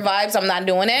don't like her vibes, I'm not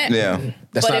doing it. Yeah.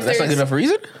 That's not good enough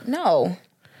reason? No.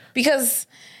 Because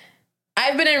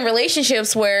I've been in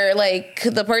relationships where like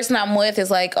the person I'm with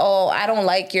is like, oh, I don't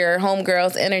like your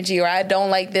homegirl's energy or I don't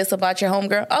like this about your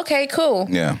homegirl. Okay, cool.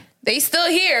 Yeah. They still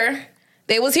here.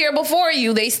 They was here before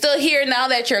you. They still here now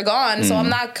that you're gone. So I'm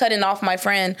not cutting off my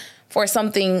friend for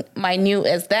something minute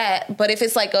as that. But if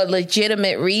it's like a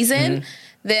legitimate reason,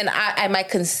 then I might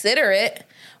consider it.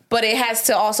 But it has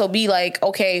to also be like,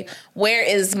 okay, where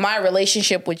is my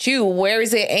relationship with you? Where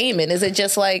is it aiming? Is it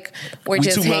just like we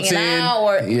just hanging out?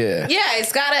 Or yeah,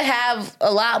 it's got to have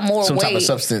a lot more some weight. type of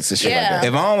substance and shit like that.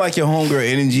 If I don't like your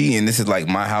homegirl energy and this is like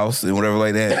my house and whatever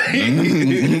like that,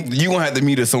 you gonna have to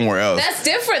meet her somewhere else. That's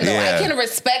different though. Yeah. I can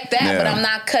respect that, but I'm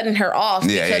not cutting her off.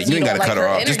 Yeah, because you ain't gotta don't cut like her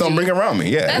off. energy. Just don't bring her around me.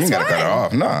 Yeah, you ain't gotta cut her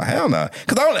off. Nah, hell no.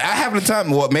 Because I have the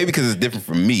time. Well, maybe because it's different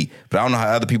from me, but I don't know how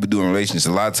other people do in relationships.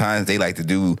 A lot of times they like to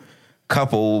do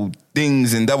couple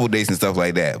things and double dates and stuff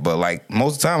like that. But like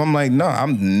most of the time, I'm like, no,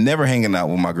 I'm never hanging out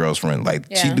with my girl's friend. Like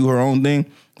she do her own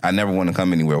thing. I never want to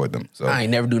come anywhere with them. So I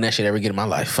ain't never doing that shit ever again in my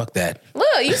life. Fuck that. Look,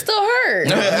 you still hurt.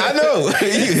 I know.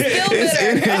 Still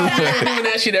bitter. I'm never doing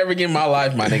that shit ever again in my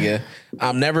life, my nigga.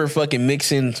 I'm never fucking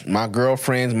mixing my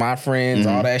girlfriends, my friends,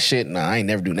 all that shit. Nah, I ain't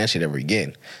never doing that shit ever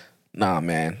again. Nah,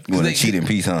 man. You want to cheat in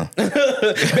peace, huh?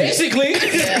 Basically.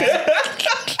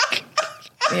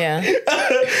 Yeah.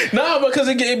 No, because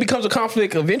it becomes a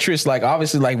conflict of interest. Like,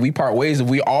 obviously, like, we part ways. If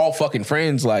we all fucking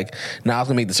friends, like, now it's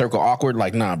gonna make the circle awkward.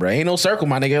 Like, nah, bro, ain't no circle,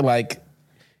 my nigga. Like,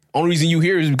 only reason you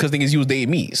here is because niggas you was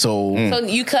dating me. So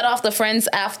you cut off the friends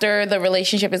after the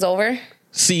relationship is over?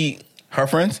 See, her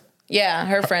friends? Yeah,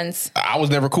 her friends. I was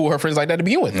never cool with her friends like that to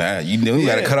begin with. Nah, you knew you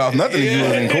gotta cut off nothing if you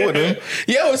wasn't cool with them.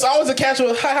 Yo, it's always a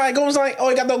casual hi goes like, oh,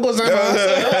 you got no goes on.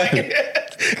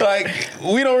 Like,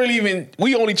 we don't really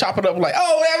we only chop it up like,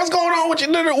 oh, yeah, what's going on with you?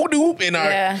 In our,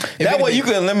 that way you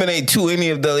can eliminate any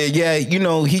of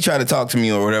the, he tried to talk to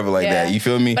me or whatever like that. You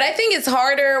feel me? But I think it's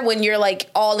harder when you're like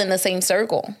all in the same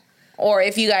circle. Or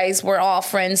if you guys were all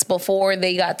friends before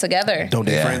they got together. Don't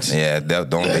date friends. Yeah,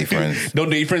 don't date friends. Don't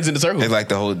date friends in the circle. It's like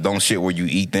the whole don't shit where you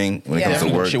eat thing when it comes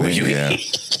to work. Shit where you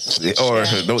eat. Or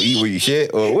don't eat where you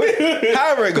shit. Or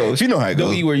however it goes. You know how it goes.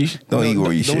 Don't eat where you Don't eat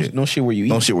where you shit. Don't shit where you eat.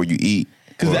 Don't shit where you eat.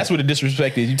 Because that's where the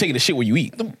disrespect is. You taking the shit where you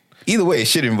eat. Either way, it's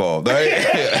shit involved. All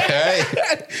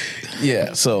right?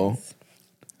 Yeah, so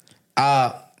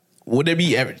would there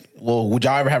be would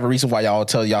y'all ever have a reason why y'all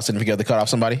tell y'all significant other cut off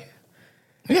somebody?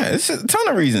 Yeah, it's a ton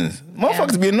of reasons.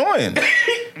 Motherfuckers be annoying.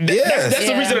 That's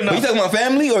the reason enough. You talking about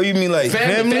family or you mean like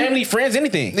family, friends,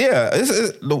 anything? Yeah.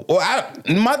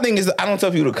 My thing is I don't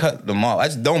tell people to cut them off. I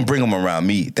just don't bring them around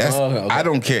me. That's okay. I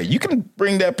don't care. You can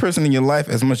bring that person in your life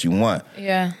as much as you want.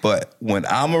 Yeah. But when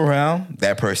I'm around,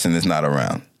 that person is not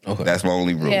around. Okay. That's my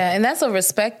only rule. Yeah, and that's a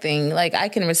respect thing. Like I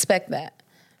can respect that.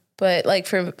 But like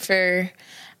for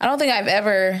I don't think I've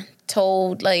ever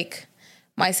told like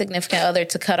my significant other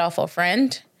to cut off a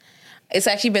friend. It's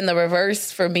actually been the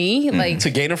reverse for me. Like to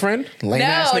gain a friend? No.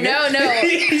 I've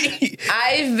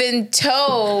been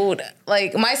told,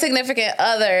 like my significant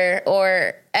other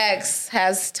or ex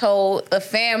has told the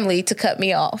family to cut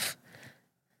me off.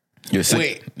 Your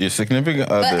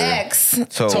significant other the ex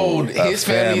told his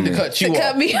family to cut you off.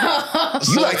 Cut me off.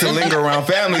 You like to linger around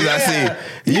families, I see.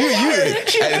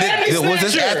 Was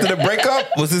this after the breakup?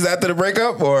 Was this after the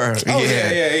breakup? Or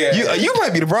yeah. You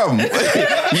might be the problem.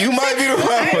 You might be the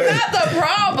problem. I'm not the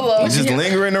problem. You're just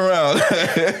lingering around.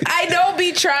 I don't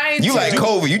be trying You like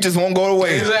COVID. You just won't go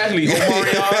away. Exactly.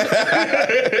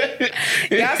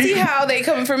 Y'all see how they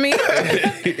come for me?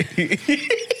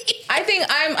 I think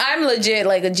I'm legit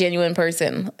like a genuine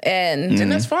person, and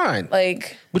that's fine.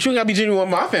 Like, but you ain't gotta be genuine with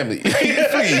my family. Yeah,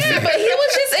 but he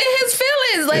was just in his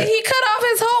feelings. Like he cut off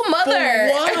his whole mother.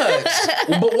 For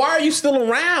what? But why are you still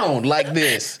around like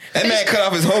this? That man cut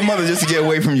off his whole mother just to get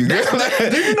away from you. Do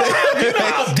you know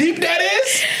how deep that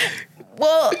is?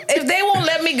 Well, if they won't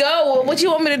let me go, what you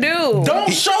want me to do?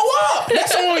 Don't show up.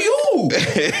 That's on you.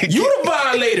 You the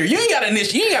violator. You ain't got to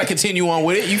You ain't got to continue on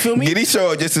with it. You feel me? Get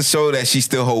show just to show that she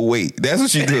still hold weight. That's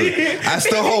what she do. I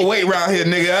still hold weight around here,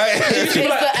 nigga. She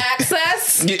like, the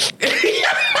access.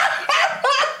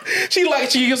 She can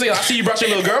say, I see you brought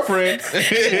your little girlfriend.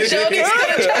 Jody's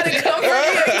gonna try to come for me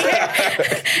again.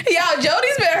 Y'all,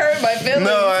 Jody's been hurting my feelings.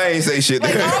 No, I ain't say shit.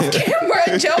 Like off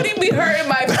camera, Jody be hurting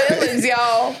my feelings,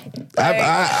 y'all.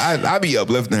 I be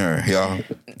uplifting her, y'all.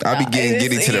 I be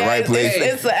getting to the right place.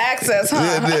 It's the access,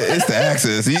 huh? It's the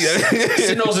access.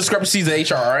 She knows discrepancies in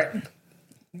HR, right?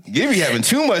 You be having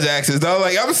too much access, though.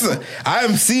 Like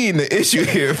I'm seeing the issue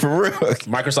here for real.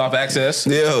 Microsoft Access.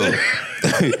 Yo.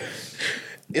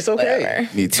 It's okay.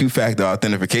 Whatever. Need 2-factor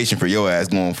authentication for your ass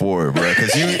going forward, bro.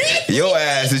 Because your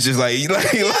ass is just like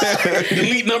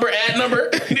delete number, add number.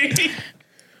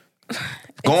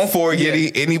 Going forward,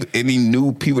 any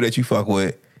new people that you fuck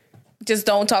with. Just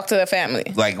don't talk to the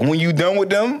family. Like when you done with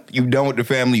them, you done with the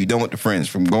family, you done with the friends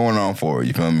from going on forward.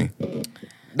 You feel me?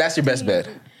 That's your best bet.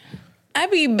 I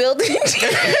be building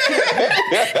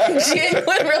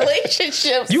genuine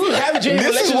relationships. You have a genuine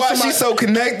relationship. This is why she's so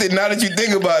connected. Now that you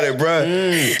think about it, bro.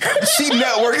 She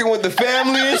networking with the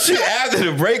family and shit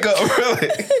after the breakup. Really.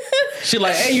 She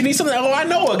like, hey, you need something? Oh, I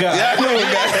know a guy. Yeah, I know a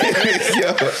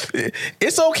guy.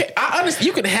 It's okay. I understand.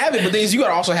 You can have it, but then you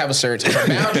gotta also have a certain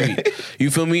boundary.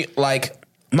 You feel me? Like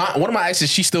one of my exes,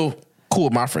 she's still cool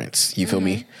with my friends. You feel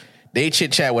me? They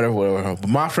chit chat, whatever. But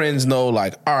my friends know,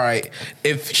 like, all right,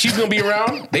 if she's gonna be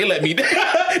around, they let me. This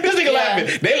nigga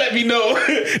laughing. They let me know.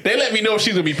 They let me know if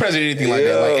she's gonna be present or anything like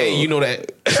that. Like, hey, you know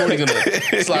that shorty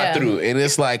gonna slide through, and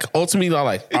it's like ultimately, I'm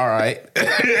like, all right. And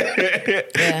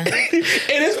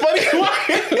it's funny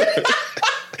why.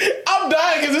 I'm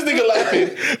dying because this nigga laughing.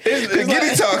 It's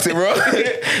Getty toxic, bro.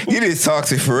 Getty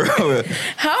toxic for real.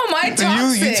 How am I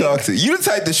toxic? You toxic. You the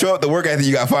type to show up to work after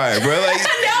you got fired, bro. Like,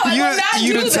 I will not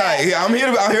you do the that. type. Yeah, I'm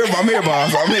here,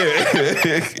 boss. I'm here.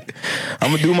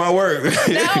 I'm gonna do my work.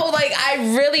 No, like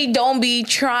I really don't be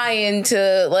trying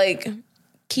to like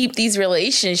keep these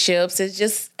relationships. It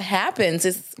just happens.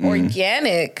 It's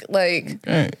organic. Like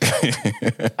I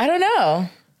don't know.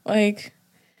 Like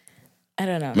I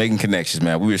don't know. Making connections,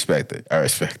 man. We respect it. I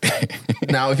respect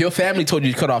it. Now, if your family told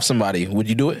you to cut off somebody, would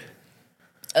you do it?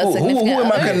 Who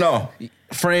am I cutting off?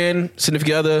 Friend,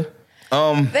 significant other?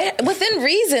 Within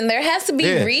reason. There has to be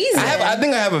reason. I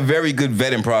think I have a very good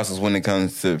vetting process when it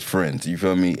comes to friends. You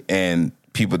feel me? And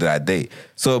people that I date.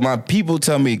 So if my people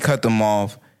tell me cut them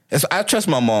off, I trust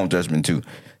my mom's judgment too.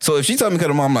 So if she tells me cut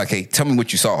them off, I'm like, hey, tell me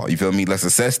what you saw. You feel me? Let's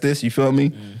assess this. You feel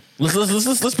me? Let's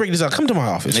break this down. Come to my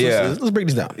office. Let's break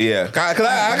this down. Yeah, cause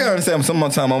I can understand some of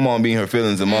the time my mom be in her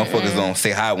feelings and motherfuckers don't say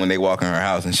hi when they walk in her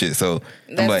house and shit. So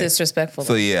that's like, disrespectful.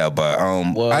 So yeah, but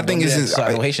I think it's just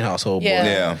Haitian household.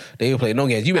 Yeah. Boy. They play no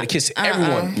games. You better kiss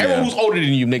everyone. Everyone who's older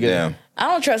than you, nigga. Yeah. I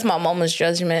don't trust my mama's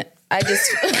judgment. I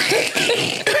just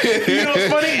you know what's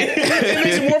funny? It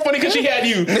makes it more funny because she had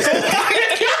you.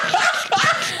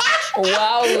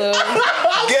 Wow, Lou.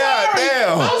 God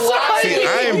damn. See,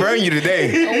 I ain't burn you today.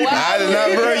 I did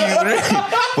not burn you today.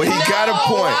 But he got a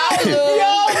point.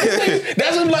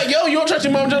 That's what I'm like, yo, you don't trust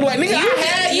your mom. Just like, nigga, I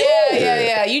had you.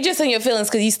 Yeah. You just in your feelings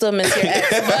because you still miss your ex.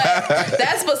 But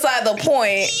that's beside the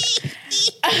point.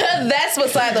 That's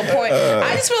beside the point.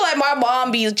 I just feel like my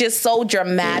mom be just so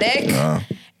dramatic.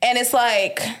 And it's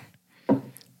like,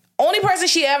 only person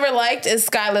she ever liked is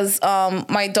Skyla's,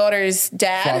 my daughter's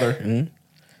dad. Father. Mm-hmm.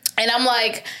 And I'm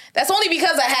like, that's only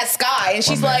because I had Sky. And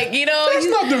she's like, you know. That's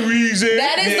not the reason.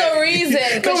 That is the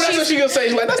reason. No, that's what she gonna say.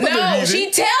 She's like, that's not the reason. No,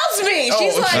 she tells me.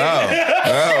 She's like.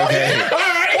 Oh, okay. All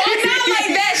right. Well, not like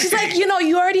that. She's like, you know,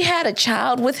 you already had a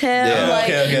child with him. Yeah.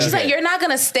 Like, she's like, you're not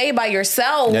going to stay by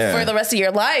yourself for the rest of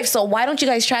your life. So why don't you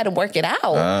guys try to work it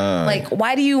out? Like,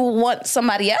 why do you want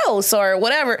somebody else or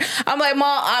whatever? I'm like,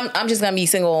 Mom, I'm just going to be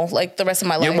single like the rest of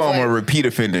my life. Your mom like, a repeat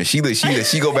offender. She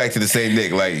go back to the same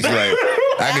nigga. Like, she's like,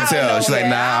 I can tell. She's like,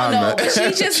 nah, I'm not. But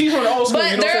She's from the old school.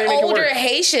 But they're older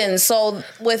Haitians, so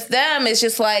with them, it's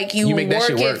just like you work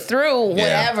it through,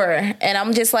 whatever. And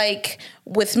I'm just like,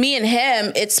 with me and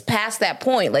him, it's past that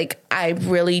point. Like, I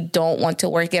really don't want to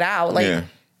work it out. Like,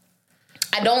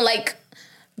 I don't like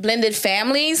blended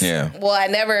families. Yeah. Well, I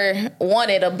never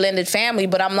wanted a blended family,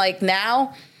 but I'm like,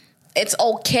 now it's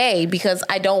okay because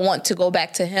I don't want to go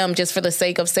back to him just for the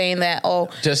sake of saying that,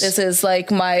 this is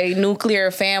like my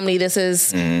nuclear family. This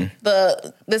is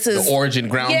the origin,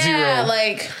 ground zero. Yeah,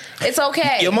 like it's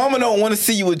okay. Your mama don't want to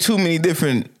see you with too many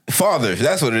different fathers.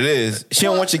 That's what it is. She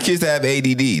don't want your kids to have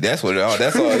ADD. That's what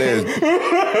that's all it is.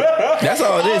 That's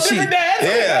all it is.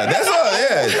 That's all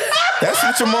it is. That's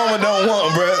what your mama don't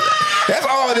want, bro. That's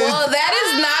all it is. Well, that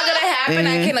is not going to happen.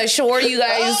 I can assure you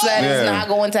guys that is not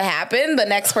going to happen. The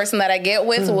next person that I get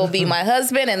with will be my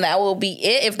husband, and that will be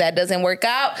it. If that doesn't work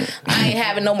out, I ain't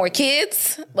having no more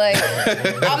kids. Like,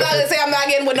 I'm not going to say I'm not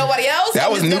getting with nobody else.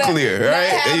 That was nuclear,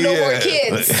 right? Not have no more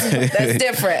kids. That's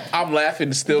different. I'm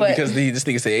laughing still because this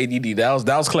nigga said ADD.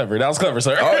 That was clever. That was clever,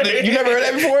 sir. Oh, you never heard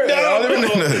that before?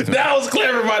 No. That was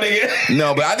clever, my nigga.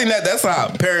 No, but I think that's how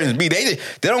parents be. They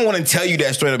don't want to tell you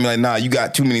that straight up. Be like, nah, you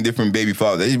got too many different baby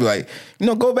fathers. They just be like,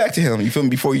 go back to him. You feel me?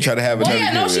 Before you try to have another. Well,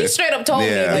 yeah, no, she straight up told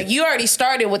me, like, you already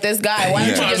started with this guy. Why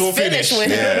don't you just finish with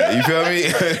him? Yeah, you feel me?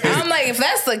 I'm like, if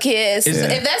that's the case,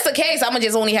 I'm gonna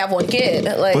just only have one kid.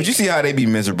 Like, but you see how they be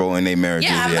miserable in their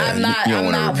marriages. Yeah, I'm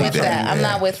not with that. I'm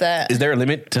not with that. Is there a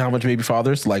limit to how much baby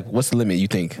fathers? Like, what's the limit you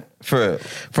think for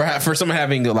someone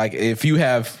having, like, if you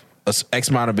have X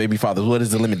amount of baby fathers, what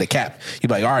is the limit? The cap? You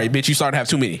be like, all right, bitch, you start to have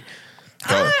too many.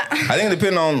 I think it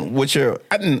depends on what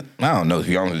I don't know, to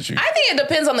be honest with you. I think it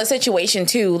depends on the situation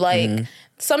too. Like,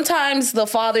 sometimes the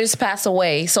fathers pass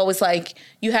away, so it's like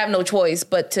you have no choice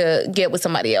but to get with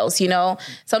somebody else, you know?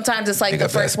 Sometimes it's like the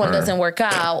first one doesn't work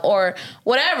out or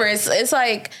whatever. It's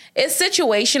like, it's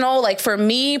situational. Like, for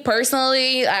me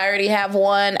personally, I already have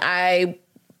one. I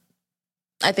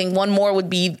think one more would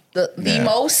be the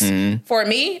most for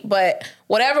me, but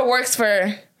whatever works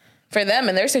for them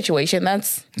and their situation,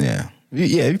 that's... Yeah,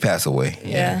 you pass away.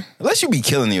 Yeah. Unless you be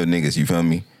killing your niggas, you feel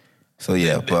me? So,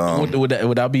 yeah. But, would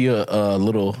that be a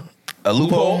little... A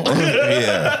loophole?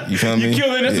 Yeah, you feel me? You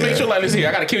killing us to make sure, like, listen here,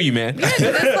 I gotta kill you, man. Yeah,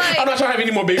 it's like, I'm not trying to have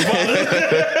any more baby fathers.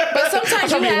 But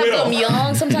sometimes you have them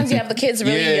young. Sometimes you have the kids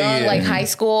really young, like high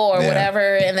school or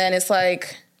whatever, and then it's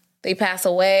like they pass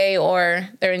away or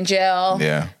they're in jail.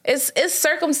 Yeah, it's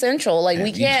circumstantial. Like,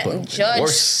 we can't judge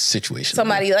situation.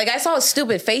 Somebody. Like, I saw a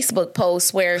stupid Facebook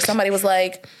post where somebody was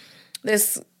like,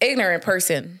 this ignorant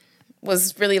person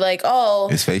was really like, oh,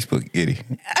 it's Facebook, itty.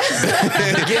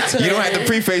 You don't have to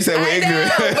preface that with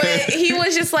ignorant. But he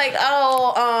was just like,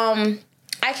 oh,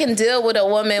 I can deal with a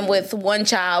woman with one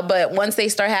child, but once they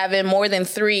start having more than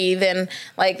 3, then,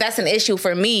 like, that's an issue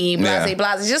for me. Blase,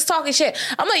 blase, just talking shit.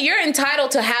 I'm like, you're entitled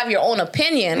to have your own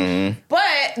opinion,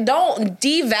 but don't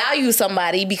devalue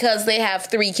somebody because they have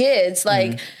 3 kids.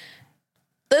 Like,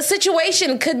 the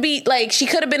situation could be, like, she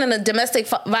could have been in a domestic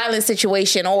violence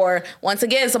situation, or, once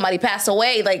again, somebody passed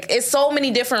away. Like, it's so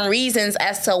many different reasons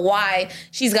as to why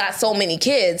she's got so many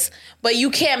kids. But you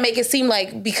can't make it seem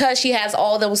like because she has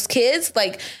all those kids,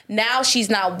 like, now she's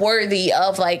not worthy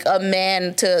of, like, a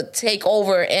man to take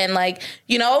over and, like,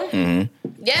 you know?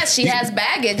 Yes, she has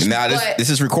baggage. Now, this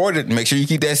is recorded. Make sure you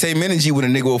keep that same energy when a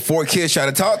nigga with 4 kids try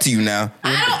to talk to you now.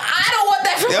 I don't want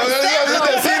that from myself. See, look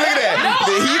at that.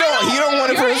 He don't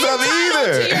want it for himself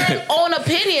either. To your own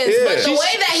opinions, but the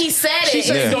way that he said it, he's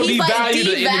like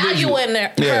devaluing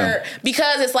her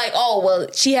because it's like, oh, well,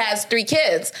 she has 3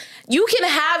 kids. You can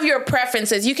have your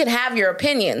preferences, you can have your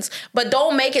opinions, but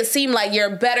don't make it seem like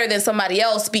you're better than somebody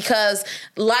else because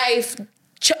life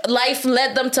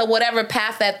led them to whatever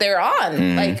path that they're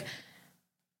on. Like,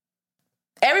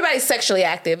 everybody's sexually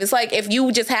active. It's like, if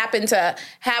you just happen to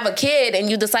have a kid and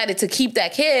you decided to keep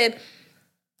that kid,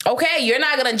 okay, you're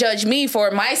not going to judge me for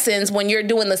my sins when you're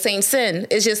doing the same sin.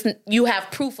 It's just you have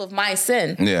proof of my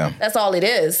sin. Yeah. That's all it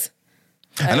is.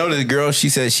 I know this girl, she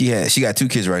said she got 2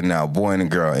 kids right now, a boy and a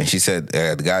girl. And she said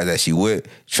the guy that she with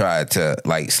tried to,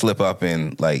 like, slip up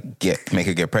and, like, make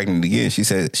her get pregnant again. She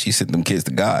said she sent them kids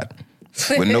to God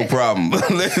with no problem.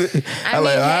 I'm like, all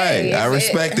right, I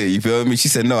respect it. You feel me? She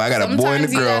said, no, I got a boy and a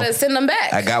girl. You gotta send them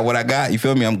back. I got what I got. You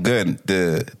feel me? I'm good.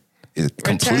 It's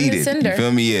completed. You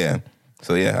feel me? Yeah.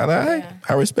 So yeah,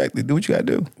 I respect it. Do what you gotta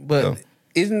do. But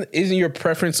isn't your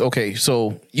preference okay?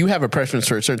 So you have a preference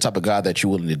for a certain type of guy that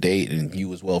you're willing to date, and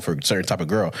you as well for a certain type of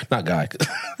girl, not guy.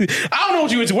 I don't know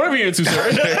what you're into. Whatever you're into, sir.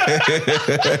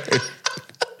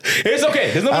 It's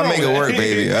okay. There's I'll make it work,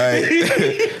 baby. All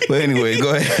right. But anyway,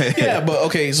 go ahead. Yeah, but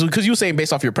okay. So because you were saying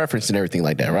based off your preference and everything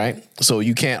like that, right? So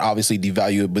you can't obviously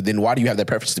devalue it. But then why do you have that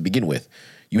preference to begin with?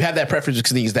 You have that preference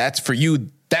because that's for you.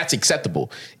 That's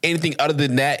acceptable. Anything other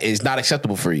than that is not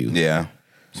acceptable for you. Yeah.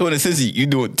 So in a sense,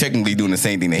 you technically doing the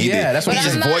same thing that he did. That's what he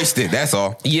just voiced it. That's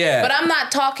all. Yeah. But I'm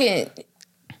not talking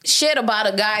shit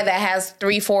about a guy that has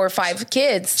 3, 4, or 5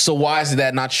 kids. So why is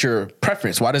that not your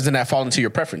preference? Why doesn't that fall into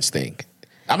your preference thing?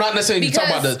 I'm not necessarily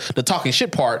talking about the talking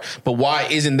shit part, but why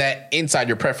isn't that inside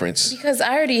your preference? Because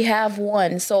I already have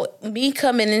one. So me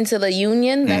coming into the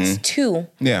union, that's 2.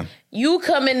 Yeah. You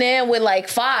coming in with like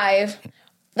 5.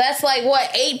 That's like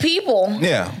what, 8 people?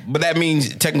 Yeah, but that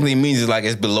technically means it's like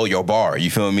it's below your bar.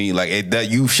 You feel me? Like that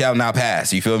you shall not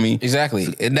pass. You feel me? Exactly,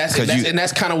 and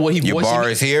that's kind of what he. Your bar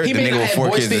is here. The nigga with 4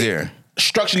 kids is here.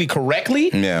 Structurally correctly,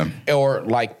 yeah, or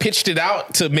like pitched it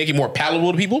out to make it more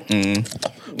palatable to people.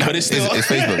 But it's still it's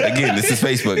Facebook again. This is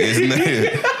Facebook.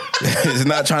 It's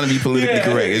not trying to be politically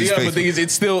correct. It's but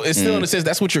it's still in a sense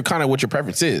that's what your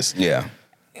preference is. Yeah.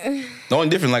 The only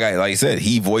difference, like you said,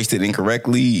 he voiced it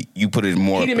incorrectly. You put it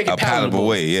more a palatable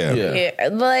way. Yeah.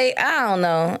 Like, I don't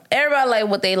know. Everybody like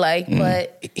what they like,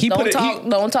 but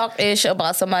don't talk ish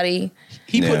about somebody.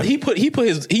 He put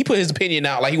his opinion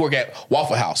out like he work at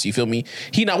Waffle House. You feel me?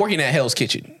 He not working at Hell's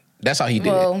Kitchen. That's how he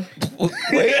did it.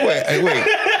 Wait.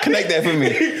 Connect that for me.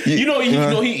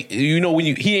 When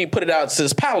he ain't put it out so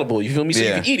it's palatable. You feel me? So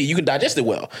you can eat it. You can digest it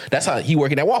well. That's how he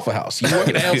working at Waffle House. He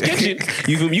working at Hell's Kitchen.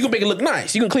 You can make it look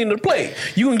nice. You can clean the plate.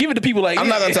 You can give it to people like. I'm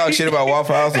not gonna talk shit about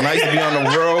Waffle House. When I used to be on the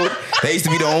road, they used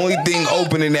to be the only thing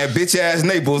open in that bitch ass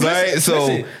Naples. Right?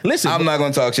 So listen. I'm not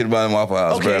gonna talk shit about Waffle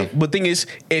House, bro. But thing is,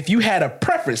 if you had a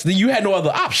preference, then you had no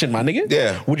other option, my nigga.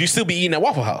 Yeah. Would you still be eating at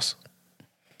Waffle House?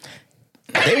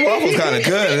 They waffles kind of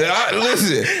good.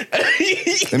 Listen,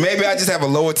 maybe I just have a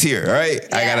lower tier. All right,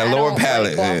 I got a lower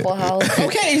palate. Like Waffle House.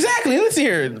 Okay, exactly. Let's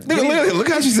hear it. Look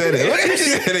how she said it. Look how she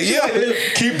said it. Yeah,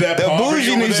 keep that. The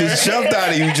bouginess just jumped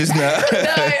out of you just now.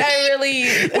 No, I really.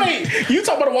 Wait, you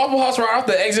talking about a Waffle House right off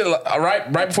the exit,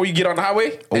 right before you get on the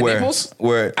highway? Naples?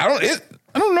 Where I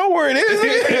don't know where it is.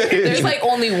 There's like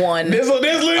only one. There's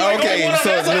literally okay, only one.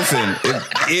 So listen,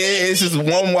 it's just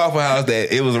one Waffle House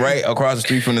that it was right across the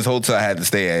street from this hotel I had to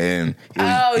stay at. And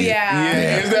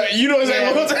Is that, you know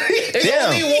exactly what I'm saying? There's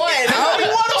only one.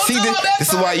 See,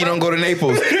 this is why you don't go to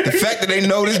Naples. The fact that they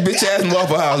know this bitch ass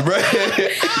Waffle House, bro.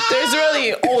 There's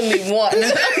really only one.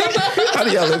 How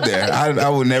do y'all live there? I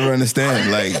would never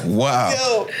understand. Like, wow.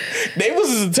 Yo, Naples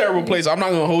is a terrible place. I'm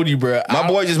not gonna hold you, bro. My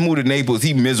boy just moved to Naples.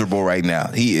 He miserable right now.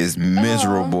 He is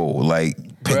miserable. Like,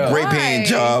 great paying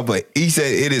job, but he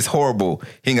said it is horrible.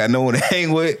 He ain't got no one to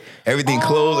hang with. Everything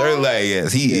closed. Like,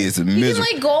 yes, he is miserable. You can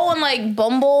like go on like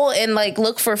Bumble and like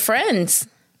look for friends.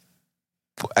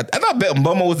 I thought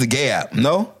Bumble was the gay app.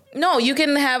 No, you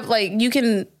can have like you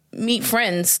can meet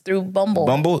friends through Bumble.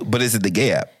 But is it the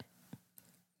gay app?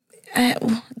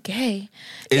 Gay.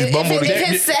 Is Bumble if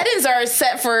his settings are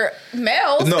set for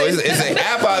males? No, it's an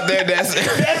app out there that's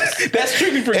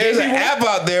strictly for gay. There's an app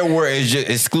out there where it's just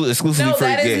exclusively for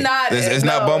gay. Is not. It's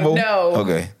not Bumble. No.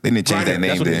 Okay, they need to change that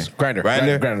name then.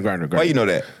 Grindr. Why you know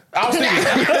that? I was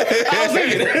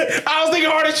thinking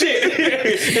hard as shit.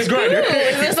 It's Grindr.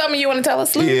 Is there something you want to tell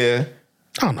us, Luke? Yeah.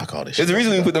 I don't know call this shit. It's the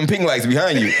reason we put them pink lights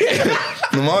behind you.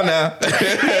 Come on now.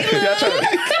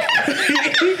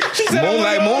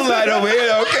 Moonlight over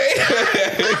here, okay?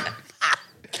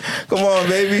 Come on,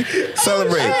 baby.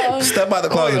 Celebrate. Step out the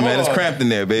closet, man. It's cramped in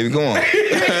there, baby. Go on.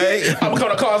 Right? I'm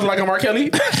going to closet like I'm R. Kelly.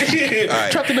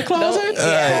 Trapped in the closet.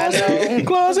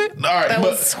 Closet. All right. That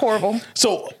was horrible.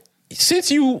 So, since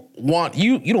you want,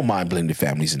 you don't mind blended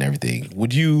families and everything,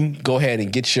 would you go ahead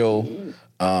and get your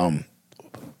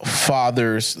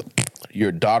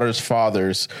your daughter's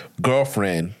father's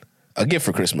girlfriend a gift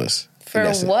for Christmas?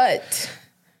 For what?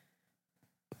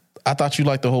 I thought you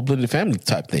liked the whole blended family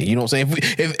type thing. You know what I'm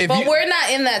saying? But we're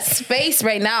not in that space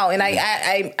right now, and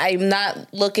I'm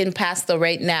not looking past the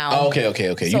right now. Oh,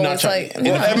 okay. So You're not trying.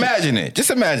 Like, imagine it. Just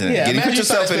imagine it. Put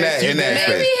yourself in that space.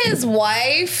 Maybe his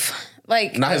wife,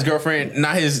 like not his girlfriend,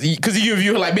 not his, because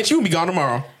you're like, bitch, you will be gone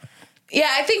tomorrow. Yeah,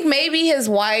 I think maybe his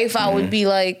wife. I would be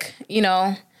like,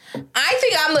 I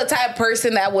think I'm the type of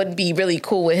person that would be really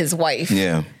cool with his wife.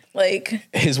 Yeah, like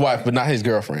his wife, but not his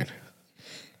girlfriend.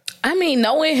 I mean,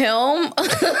 knowing him,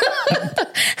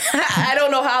 I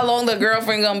don't know how long the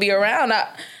girlfriend gonna be around.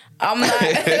 I'm not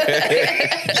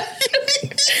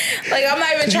like I'm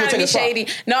not even trying to be shady.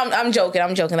 No, I'm joking.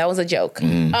 That was a joke.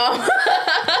 Man,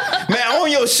 own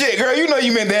your shit, girl. You know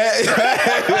you meant that.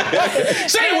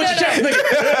 Say it with your chest,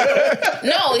 nigga.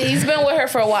 No, he's been with her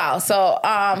for a while. So,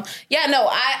 I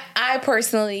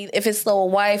personally, if it's the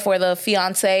wife or the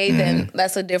fiance, then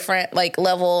that's a different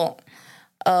level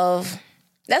of.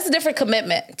 That's a different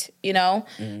commitment,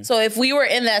 So if we were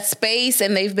in that space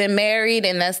and they've been married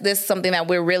and this is something that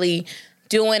we're really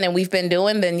doing and we've been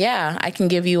doing, then yeah, I can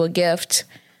give you a gift.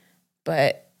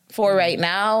 But for right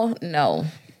now, no.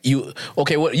 You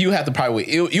have to probably wait.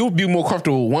 You'll be more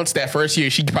comfortable once that first year.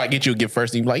 She could probably get you a gift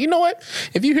first, and you'll be like, you know what?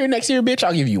 If you're here next year, bitch,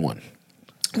 I'll give you one.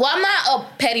 Well, I'm not a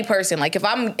petty person. Like if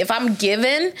I'm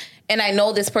given and I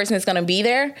know this person is gonna be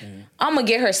there, I'm gonna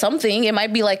get her something. It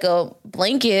might be like a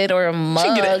blanket or a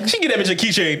mug. She can get that bitch a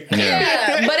keychain.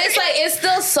 Yeah, but it's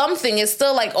still something. It's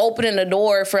still like opening the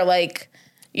door for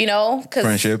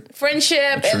friendship,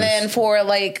 and then for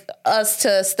us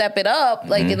to step it up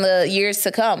in the years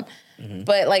to come.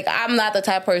 But I'm not the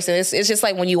type of person. It's just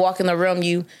like when you walk in the room,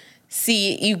 you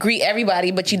greet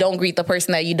everybody, but you don't greet the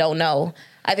person that you don't know.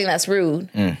 I think that's rude.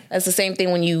 That's the same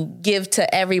thing when you give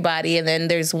to everybody and then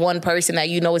there's one person that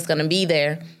you know is going to be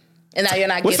there. And now you're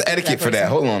not. What's the etiquette for that?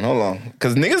 Hold on.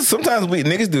 Because sometimes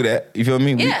niggas do that. You feel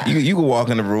me? Yeah. You can walk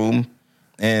in the room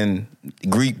and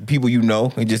greet people you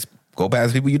know and just go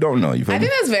past people you don't know. You feel I me?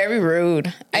 think that's very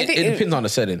rude. I think it depends on the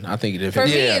setting. I think it depends. For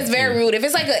me, it's very rude. If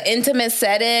it's like an intimate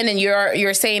setting and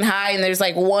you're saying hi and there's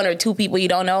like one or two people you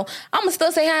don't know, I'm gonna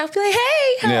still say hi. I'll be like,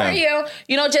 hey, how are you?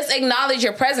 You know, just acknowledge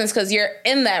your presence because you're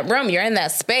in that room, you're in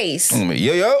that space.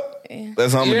 Yo.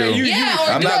 That's what I'm gonna do.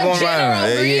 I'm not going around.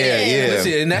 Yeah.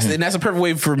 Listen, and that's a perfect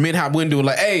way for men how women do it.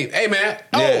 Like, hey, man.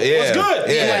 What's good?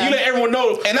 Yeah. Like, you let everyone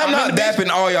know. And I'm not dapping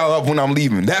all y'all up when I'm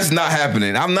leaving. That's not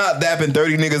happening. I'm not dapping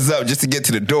 30 niggas up just to get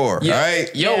to the door. Yeah. All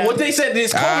right. Yo, what they said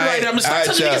is Cooley right now. I'm gonna start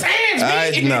touching niggas'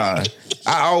 hands, Nah.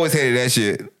 I always hated that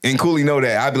shit. And Cooley know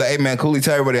that. I'd be like, hey man, Cooley,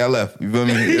 tell everybody I left. You feel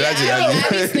me? I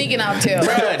be sneaking out too.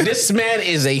 Bruh, this man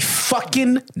is a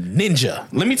fucking ninja.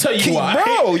 Let me tell you why.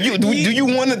 Bro, do you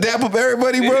want to dap up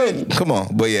everybody, bro? Come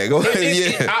on. But yeah, go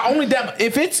ahead. I only dap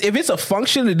if it's a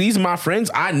function of these my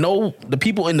friends. I know the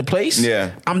people in the place.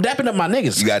 Yeah. I'm dapping up my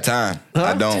niggas. You got time. Huh?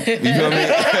 I don't. You feel me?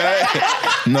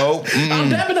 No. I'm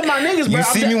dapping up my niggas, bro. You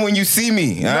see me when you see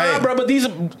me. Nah, bro, but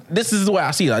this is the way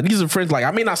I see it. Like, these are friends. Like,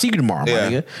 I may not see you tomorrow, my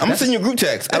nigga. I'm gonna send you a group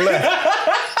text. I left.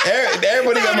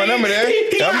 Everybody got my number there.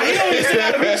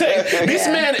 This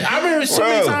man, I remember so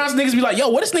many times niggas be like, yo,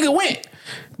 where this nigga went?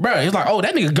 Bro, he's like, oh,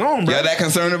 that nigga gone, bro. Y'all that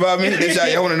concerned about me?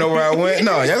 Y'all want to know where I went?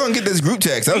 No, y'all gonna get this group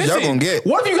text. That's what y'all gonna get.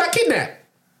 What if you got kidnapped?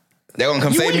 They gonna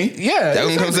come save me? Yeah. They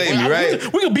gonna come save me, right?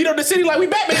 We gonna beat up the city like we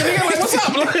Batman, nigga. Like, what's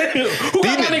up? Like, who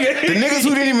got my nigga? The niggas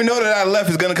who didn't even know that I left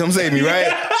is gonna come save me, right?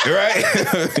 Right?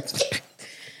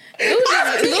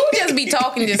 Lou just be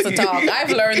talking just to talk. I've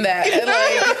learned that.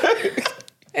 Like,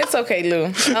 it's okay, Lou.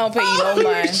 I don't pay you no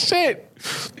mind. Shit.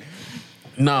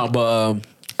 No, but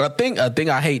a thing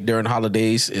I hate during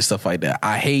holidays and stuff like that.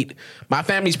 I hate my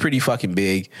family's pretty fucking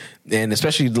big, and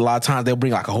especially a lot of times they'll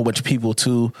bring like a whole bunch of people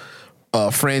to.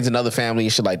 Friends and other family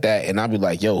and shit like that, and I'll be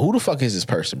like, "Yo, who the fuck is this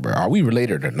person, bro? Are we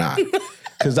related or not?"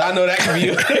 Because I know that can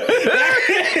be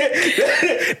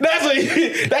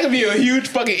that could be a huge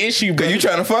fucking issue, bro. Because you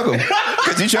trying to fuck them.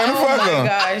 Because you trying to fuck them. Oh my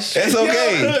gosh, it's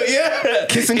okay. Yeah,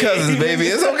 kissing cousins, baby,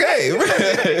 it's okay.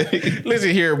 Listen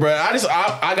here, bro.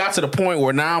 I got to the point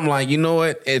where now I'm like, you know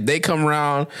what? If they come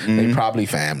around, they probably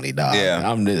family, dog. Yeah,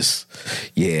 I'm just,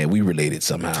 we related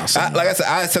somehow. Like I said,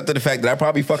 I accepted the fact that I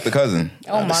probably fucked the cousin.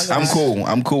 Oh my god,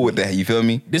 I'm cool with that. You feel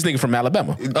me? This nigga from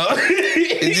Alabama.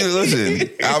 Listen,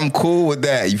 I'm cool with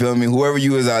that. You feel me? Whoever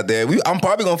you is out there, I'm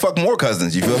probably gonna fuck more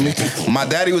cousins. You feel me? My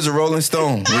daddy was a Rolling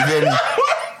Stone. You feel me?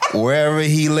 Wherever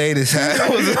he laid his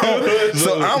hat was on.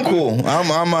 So I'm cool.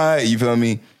 I'm alright. You feel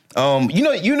me?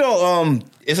 You know,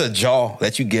 it's a jaw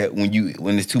that you get when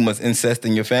there's too much incest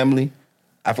in your family.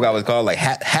 I forgot what it's called, like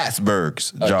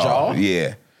Habsburg's jaw.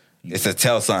 Yeah, it's a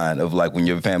tell sign of like when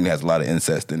your family has a lot of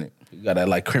incest in it. You got that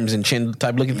like crimson chin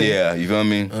type looking thing. Yeah, you feel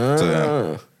me?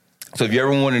 So if you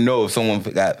ever want to know if someone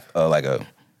got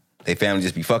they family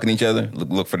just be fucking each other,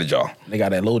 look for the jaw. They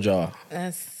got that low jaw.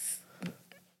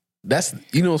 That's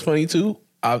you know what's funny too?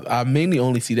 I mainly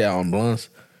only see that on blondes.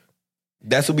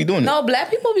 That's what we doing. No,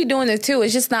 black people be doing it too.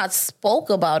 It's just not spoke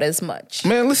about as much.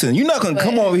 Man, listen, you're not gonna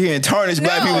come over here and tarnish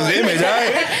black people's image, all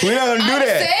right? We're not gonna do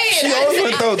that. She always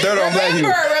gonna throw dirt on black people.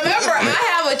 Remember,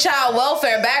 I have a child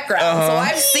welfare background, so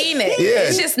I've seen it. Yeah.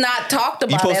 It's just not talked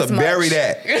about as much. You're supposed to bury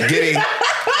that.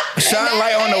 Shine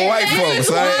light on the white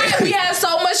folks. Why we have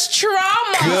so much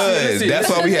trauma. Good. That's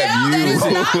why we have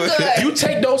you. You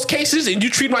take those cases and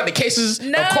you treat them like the cases of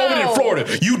COVID in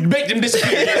Florida. You make them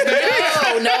disappear.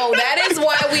 No, that is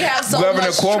why we have so Governor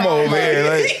much Cuomo trauma. over here.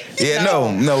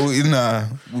 Like, nah.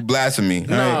 Blasphemy.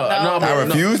 I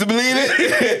refuse to believe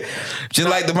it. Just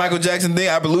like the Michael Jackson thing,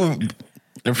 I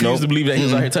refuse to believe that he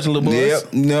was out here touching little boys.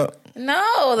 Yep.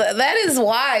 No, that is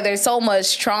why there's so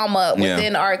much trauma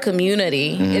within our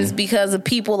community. Is because of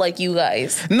people like you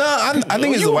guys. No, I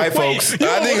think it's the white folks.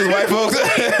 I think it's white folks.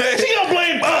 She don't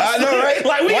blame us. I know, right?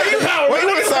 Like we got power. Why you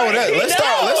want to start with that? Let's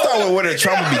start with where the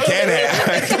trauma began at.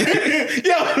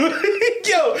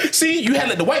 Yo, see, you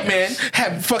had the white man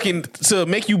have fucking to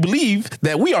make you believe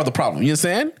that we are the problem. You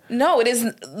understand? No, it is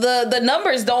the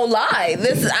numbers don't lie.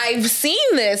 I've seen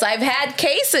this. I've had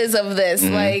cases of this.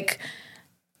 Like.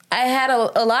 I had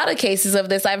a lot of cases of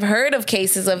this. I've heard of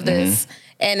cases of this.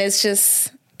 And it's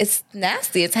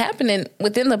nasty. It's happening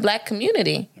within the black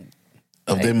community.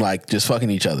 Of them just fucking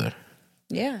each other.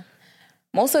 Yeah.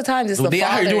 Most of the times it's the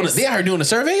fathers. They are doing a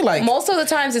survey? Most of the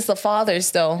times it's the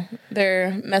fathers though.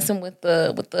 They're messing with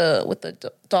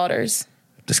the daughters.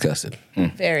 Disgusting.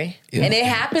 Very. Yeah. And it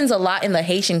happens a lot in the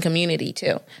Haitian community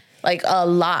too. Like a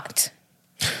lot.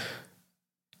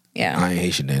 Yeah, I ain't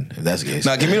Haitian then, if that's the case.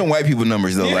 Now, give me them white people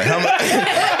numbers, though. Like, how many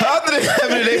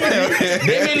they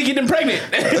mainly get them pregnant.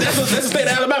 That's the state of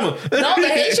Alabama. No, the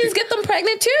Haitians get them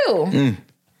pregnant, too.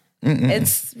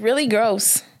 It's really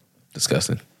gross.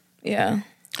 Disgusting. Yeah.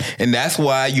 And that's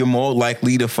why you're more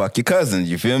likely to fuck your cousins.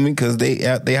 You feel me? Because they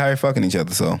hire fucking each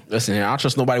other. So listen, I don't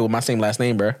trust nobody with my same last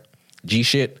name, bro. G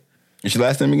shit. What's your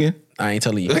last name again? I ain't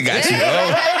telling you. I got you.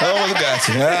 I almost got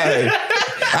you. All right.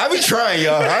 I be trying,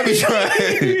 y'all. I be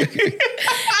trying.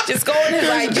 Just go on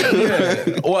his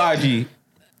IG. What IG?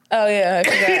 Oh yeah, I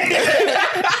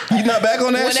forgot. You not back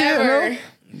on that Whenever. shit,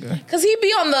 no? Cause he be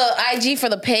on the IG for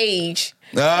the page.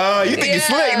 Oh, you think you're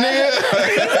slick, nigga?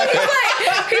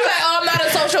 He's like, oh, I'm not on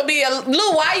social media.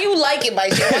 Lou, why you liking my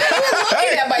shit? Why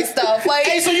you looking at my stuff? Like,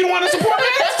 Hey, so you don't want to support me?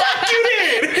 Fuck you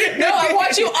then. no, I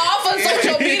want you off of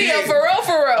social media for real,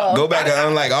 for real. Go back and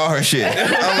unlike all her shit.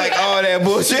 Unlike all that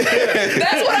bullshit.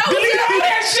 That's what I was Delete all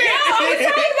that shit. Yeah, I was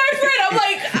telling my friend, I'm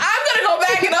like, I'm gonna go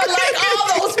back and unlike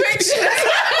all those pictures.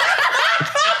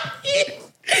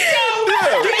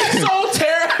 You're so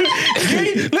terrible.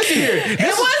 Listen here.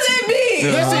 It wasn't me.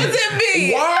 It wasn't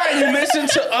me. Why are you listening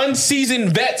to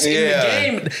unseasoned vets in the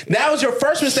game? That was your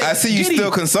first mistake. I see you Giddy.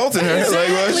 still consulting her. Like,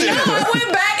 well, shit. No, I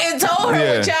went back and told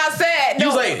her what y'all said. No, You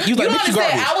was like, you don't bitch, you understand.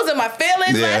 garbage. I was in my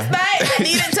feelings last night. I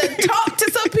needed to talk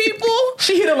to some people.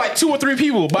 She hit up like 2 or 3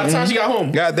 people by the time she got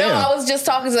home. God damn. No, I was just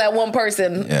talking to that one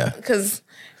person. Yeah. Because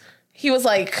he was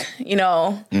like,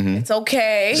 it's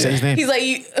okay. Say his name. He's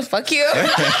like, fuck you.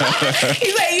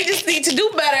 He's like, you just need to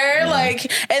do better.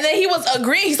 Like, and then he was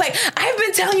agreeing. He's like, I've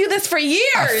been telling you this for years.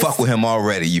 I fuck with him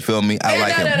already. You feel me? I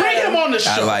like him. Bring him on the show.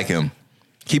 I like him.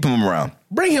 Keep him around.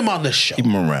 Bring him on the show. Keep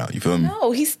him around. You feel me?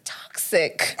 No, he's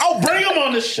toxic. Oh, bring him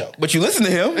on the show. But you listen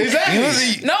to him. Exactly. You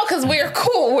listen, No, because we're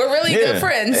cool. We're really good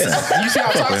friends. You see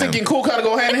how toxic and cool kind of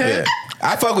go hand in hand? yeah.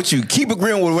 I fuck with you. Keep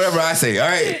agreeing with whatever I say. All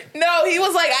right. No, he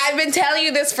was like, I've been telling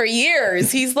you this for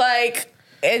years. He's like,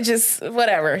 it just,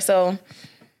 whatever. So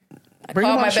I Bring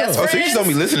him called on my the show. best Oh, friends. so you just don't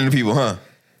be listening to people, huh?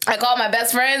 I called my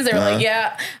best friends. They were like,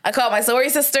 yeah. I called my sorority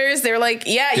sisters. They were like,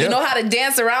 yeah, you know how to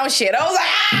dance around shit. I was like,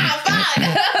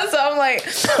 fuck. So I'm like,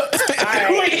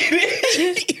 all right.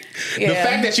 The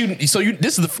fact that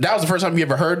that was the first time you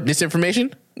ever heard this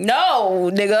information?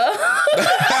 No, nigga.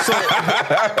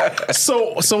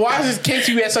 So why does it came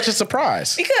to you as such a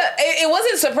surprise? Because it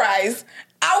wasn't a surprise.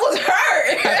 I was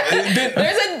hurt.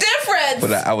 There's a difference.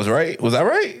 But I was right. Was I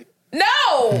right?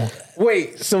 No.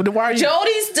 Wait, so then why are you?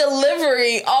 Jody's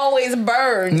delivery always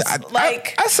burns.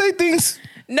 I say things.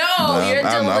 No, No, your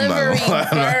I'm not delivery gonna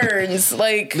lie. burns.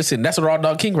 Like, Listen, that's a raw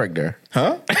dog king right there.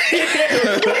 Huh?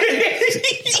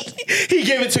 He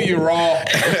gave it to you raw.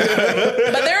 but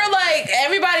they were like,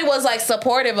 everybody was like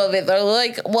supportive of it. They're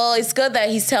like, well, it's good that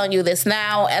he's telling you this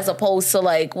now, as opposed to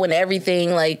like when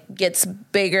everything like gets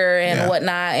bigger and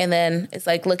whatnot, and then it's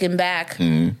like looking back.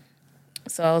 Mm-hmm.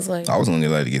 So I was like, I was gonna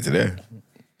let it get to there.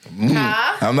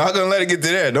 huh? I'm not gonna let it get to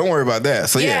there. Don't worry about that.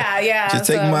 So Yeah, just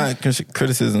take so- my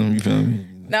criticism. You feel me?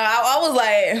 No, I was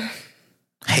like,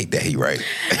 I hate that he right. no,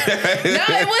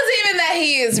 it wasn't even that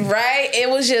he is right. It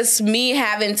was just me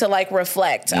having to like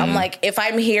reflect. I'm like, if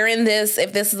I'm hearing this,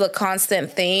 if this is a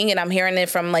constant thing and I'm hearing it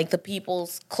from like the people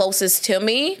closest to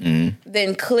me,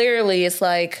 then clearly it's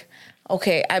like,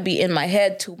 okay, I be in my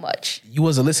head too much. You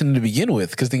wasn't listening to begin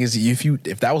with, because the thing is,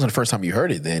 if that wasn't the first time you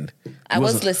heard it, then I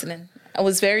was listening. I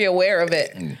was very aware of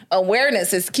it.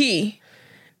 Awareness is key.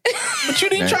 But you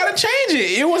didn't try to change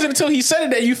it. It wasn't until he said it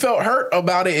that you felt hurt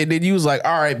about it, and then you was like,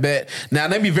 "All right, bet. Now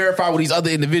let me verify with these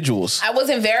other individuals." I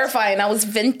wasn't verifying. I was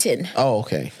venting. Oh,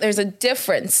 okay. There's a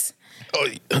difference. Oh,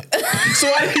 so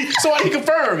I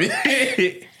confirm.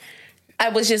 I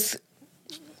was just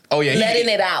Oh yeah, letting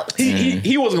it out.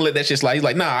 He wasn't gonna let that shit slide. He's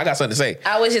like, nah, I got something to say.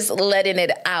 I was just letting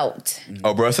it out.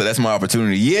 Oh, bro, so that's my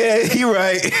opportunity. Yeah, he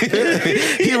right.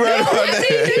 He right about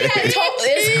that.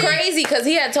 It's crazy because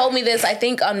he had told me this. I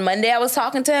think on Monday I was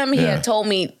talking to him. He had told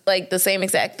me like the same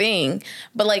exact thing,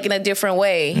 but like in a different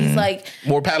way. He's like,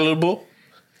 More palatable.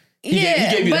 He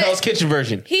gave you the but Hell's Kitchen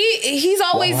version. He's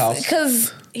always, Waffle House.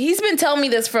 because he's been telling me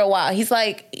this for a while. He's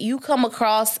like, you come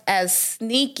across as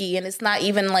sneaky, and it's not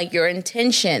even like your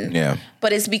intention. Yeah.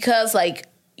 But it's because like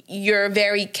you're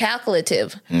very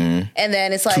calculative, and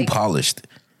then it's Too like polished.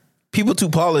 People too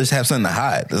polished have something to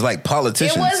hide. It's like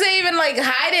politicians. it wasn't even like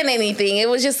hiding anything. It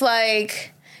was just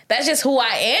like, that's just who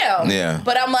I am. Yeah.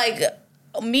 But I'm like,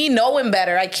 me knowing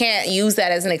better, I can't use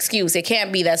that as an excuse. It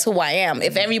can't be that's who I am.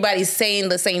 If everybody's saying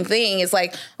the same thing, it's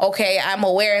like, okay, I'm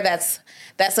aware that's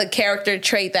a character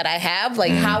trait that I have.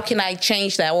 Like, how can I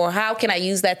change that? Or how can I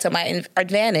use that to my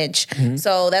advantage?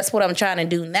 So that's what I'm trying to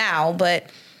do now. But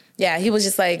yeah, he was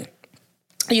just like,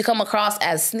 you come across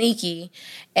as sneaky.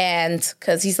 And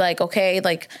because he's like, okay,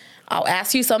 like, I'll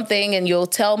ask you something and you'll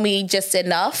tell me just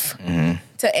enough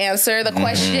to answer the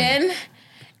question.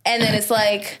 And then it's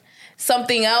like,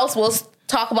 something else, we'll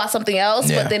talk about something else,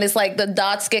 but then it's like the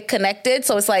dots get connected.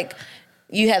 So it's like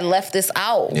you had left this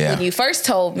out when you first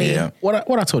told me. Yeah. What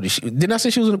I told you? Didn't I say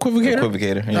she was an equivocator?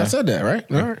 Equivocator, yeah. I said that, right?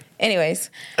 All right. Anyways,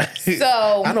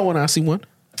 so I know when I see one.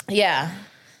 Yeah.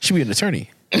 She be an attorney.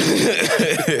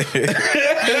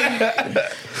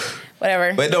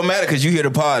 Whatever. But it don't matter because you hear the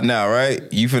pod now, right?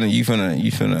 You finna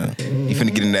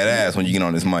get in that ass when you get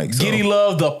on this mic. So. Giddy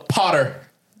Love the Potter.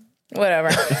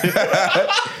 Whatever.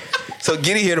 So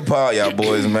Giddy hear the pod, y'all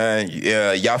boys, man.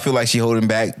 Yeah, y'all feel like she holding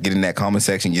back, get in that comment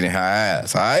section, get in her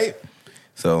ass, all right?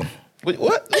 So, what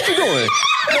you doing?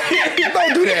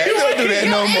 Don't do that. Don't do that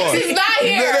no more. She's not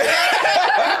here.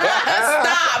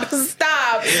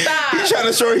 Stop. He's trying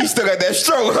to show he still got that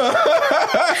stroke.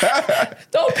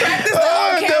 Don't practice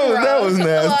that on camera. That was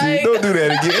nasty. Like, don't do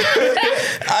that again.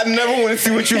 I never want to see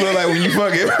what you look like when you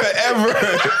fucking ever.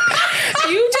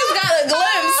 You just got a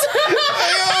glimpse.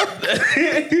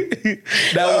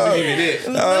 That wasn't even it.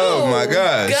 Oh my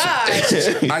gosh.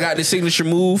 I got the signature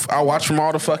move. I watched from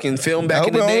all the fucking film back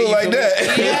in the day. Look like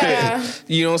that. Yeah.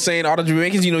 You know what I'm saying? All the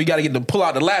Jamaicans, you got to get to pull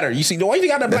out the ladder. You see, why you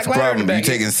got that That's black the ladder in problem. the You back?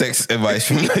 taking sex advice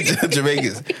from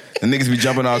Jamaicans. The niggas be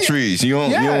jumping out trees. You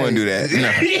don't want to do that.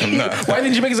 No. Why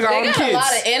did Jamaicans got all They the got kids? a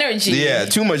lot of energy. Yeah,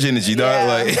 too much energy, dog.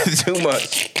 Yeah. Like too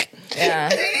much. Yeah.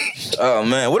 Oh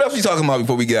man, what else you talking about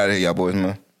before we get out of here, y'all boys,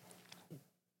 man?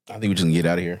 I think we just get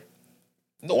out of here.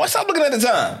 No, why stop looking at the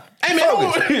time? Hey man,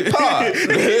 Pod.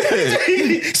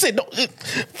 he said,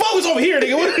 focus over here,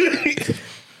 nigga.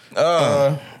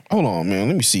 Hold on, man.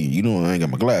 Let me see. You know I ain't got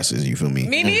my glasses. You feel me?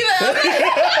 Me neither. It's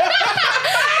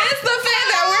the fact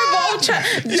that we're both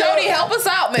Jody, help us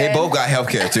out, man. They both got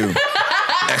healthcare too.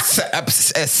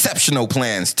 Exceptional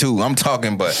plans too. I'm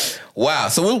talking, but wow.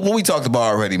 So what we talked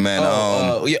about already, man.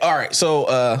 Yeah, all right.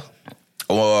 So,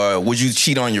 or would you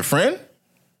cheat on your friend?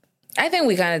 I think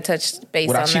we kind of touched base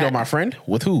would on I cheat that. on my friend?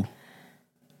 With who?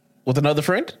 With another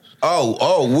friend?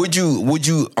 Oh, would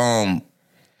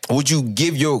you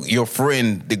give your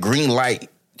friend the green light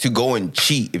to go and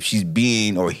cheat if she's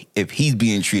being or if he's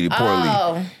being treated poorly?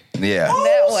 Oh, Yeah.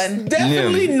 that one.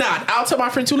 Definitely not. I'll tell my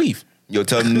friend to leave. You'll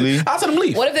tell them to leave? I'll tell them to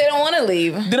leave. What if they don't want to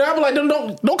leave? Then I'll be like,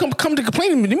 don't come to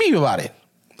complain to me about it.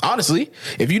 Honestly,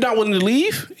 if you're not willing to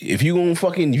leave, if you want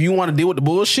to deal with the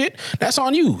bullshit, that's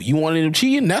on you. You want to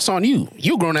cheating, that's on you.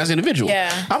 You're a grown ass individual.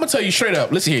 Yeah. I'm gonna tell you straight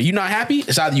up. Listen here, you're not happy.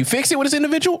 It's either you fix it with this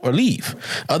individual or leave.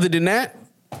 Other than that,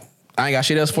 I ain't got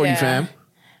shit else for you, fam.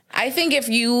 I think if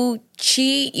you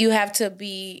cheat, you have to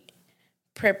be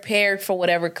prepared for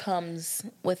whatever comes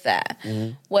with that.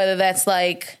 Mm-hmm. Whether that's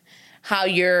like how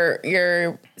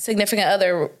your significant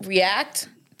other react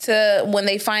to when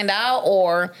they find out,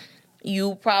 or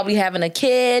you probably having a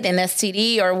kid, an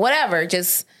STD or whatever.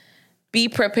 Just be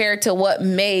prepared to what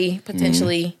may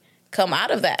potentially come out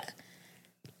of that.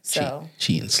 So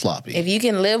cheating sloppy. if you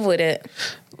can live with it,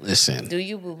 listen, do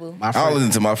you, boo boo? I don't listen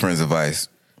to my friend's advice.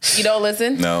 You don't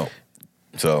listen? No.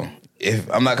 So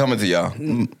if I'm not coming to y'all,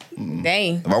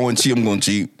 Dang. if I want to cheat, I'm gonna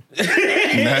cheat. You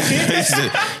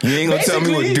ain't gonna tell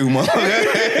me what to do,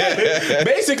 motherfucker.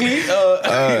 Basically,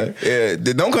 yeah.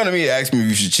 Don't come to me and ask me if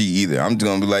you should cheat either. I'm just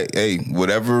gonna be like, hey,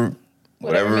 whatever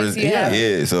makes is, you happy.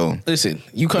 yeah. So listen,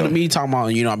 you come to me talking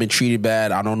about, I've been treated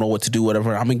bad. I don't know what to do,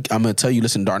 whatever. I'm gonna tell you,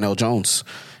 listen, Darnell Jones.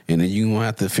 And then you gonna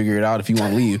have to figure it out if you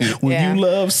want to leave. When you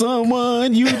love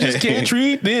someone, you just can't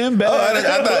treat them bad.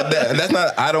 I thought that's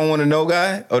not I don't want to know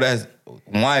guy. Oh, that's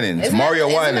Winans. It's Mario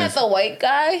Winans. Isn't that the white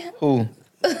guy? Who?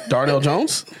 Darnell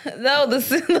Jones? No,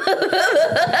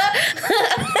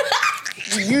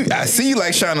 I see you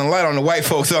like shining light on the white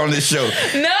folks on this show.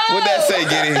 No. What that say,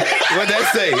 Giddy? What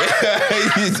that say?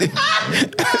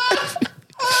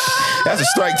 That's a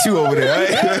strike 2 over there, right?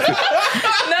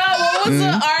 No, what was the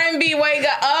R&B white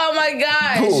guy? Oh my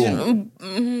gosh. Who?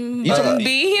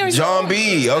 B or John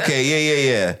B.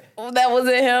 Okay, yeah. That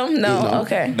wasn't him? No,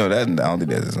 okay. No, I don't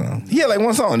think that's his song. He had like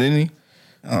one song, didn't he?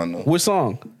 I don't know. Which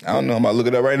song? I don't know. I'm about to look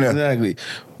it up right now. Exactly.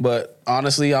 But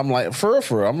honestly, I'm like, for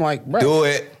real, I'm like, bro. Do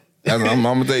it. I'm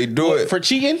gonna tell you, do it. For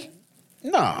cheating?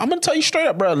 No, I'm gonna tell you straight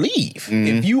up, bro, leave. Mm-hmm.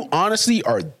 If you honestly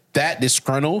are that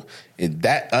disgruntled and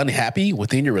that unhappy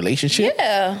within your relationship,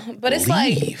 Yeah, but it's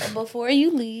leave. like, before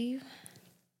you leave,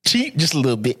 cheat just a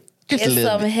little bit. Just a it's little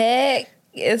some bit. heck.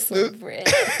 It's some bread.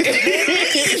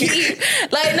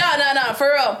 Like, no,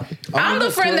 for real. I'm the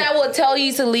friend that will tell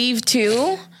you to leave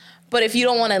too. But if you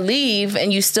don't want to leave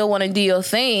and you still want to do your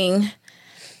thing,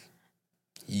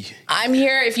 I'm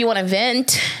here if you want to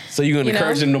vent. So you're gonna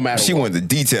encourage them no matter. She want the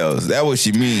details. That's what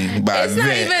she mean by it's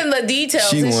not even the details.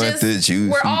 She it's want the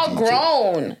juice. We're all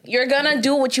grown. You're gonna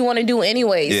do what you want to do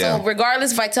anyway. Yeah. So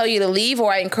regardless if I tell you to leave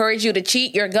or I encourage you to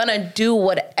cheat, you're gonna do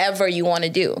whatever you want to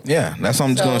do. Yeah, that's why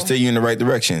I'm just gonna steer you in the right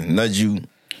direction, nudge you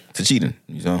to cheating.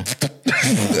 You know,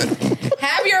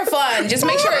 have your fun. Just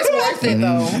make sure it's worth it,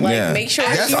 though. Like, make sure.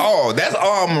 That's all. That's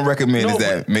all I'm gonna recommend is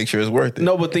that make sure it's worth it.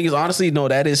 No, but thing is, honestly, no,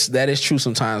 that is true.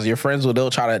 Sometimes your friends they'll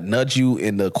try to nudge you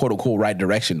in the quote unquote right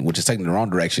direction, which is taking the wrong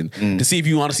direction, to see if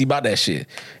you honestly about that shit.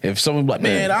 If someone like,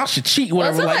 man, I should cheat,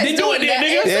 whatever, like they do it, then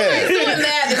nigga. If somebody's doing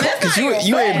that, then that's not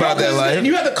you ain't about that life. And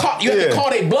you have to call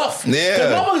they bluff. Yeah,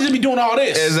 because motherfuckers just be doing all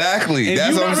this. Exactly.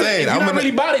 That's what I'm saying. I'm not really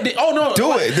about it. Oh no,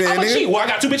 do it. Then, I'm gonna cheat. Well, I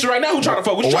got two bitches right now who trying to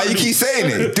fuck. Why you keep saying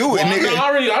it? Do it, nigga.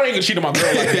 I ain't gonna cheat on my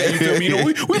girl like that. You feel me? You know,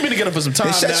 we've been together for some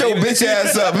time. Shut your bitch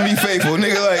ass up and be faithful,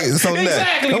 nigga. Like something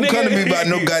exactly, that. Don't come to me about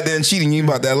no goddamn cheating. You ain't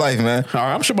about that life, man. All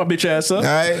right, I'm sure my bitch ass up. All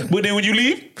right, but then when you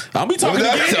leave, I'll be talking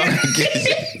again.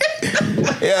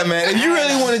 Yeah, man. If you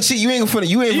really want to cheat, you ain't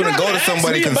gonna go to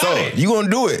somebody consult. You gonna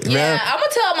do it, man. Yeah, I'm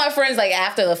gonna tell my friends like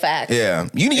after the fact. Yeah,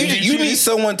 you need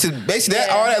someone to basically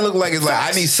all that look like is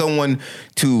like I need someone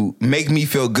to make me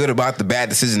feel good about the bad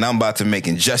decision I'm about to make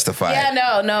and justify it.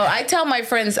 Yeah, no. I tell my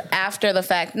friends after the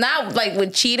fact, not like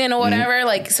with cheating or whatever.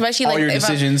 Like especially all like your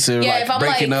decisions or like if I'm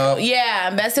breaking up. Yeah,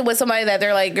 I'm messing with somebody that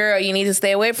they're like, girl, you need to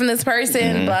stay away from this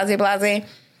person. Blase.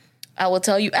 I will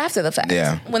tell you after the fact.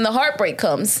 Yeah, when the heartbreak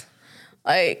comes.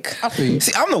 Like,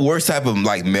 see, I'm the worst type of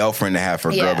like male friend to have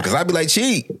for a girl because I'd be like,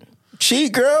 cheat,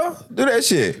 girl, do that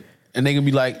shit. And they gonna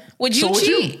be like, would you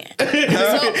cheat? They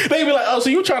be like, oh, so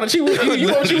you trying to cheat with you?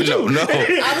 You want to cheat with you? No. I'm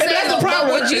saying, that's the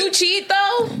problem. Would you cheat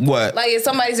though? What? Like if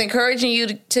somebody's encouraging you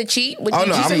to cheat, would you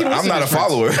cheat? I'm not a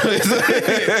follower.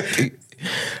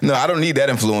 No, I don't need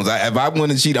that influence. If I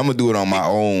want to cheat, I'm gonna do it on my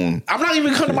own. I'm not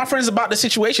even coming to my friends about the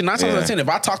situation. 9 times out of 10, if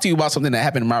I talk to you about something that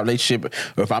happened in my relationship,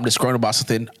 or if I'm disgruntled about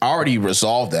something, I already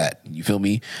resolved that. You feel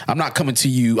me? I'm not coming to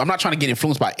you. I'm not trying to get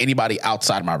influenced by anybody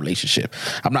outside my relationship.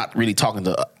 I'm not really talking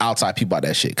to outside people about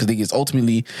that shit because it's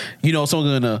ultimately, someone's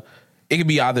gonna. It could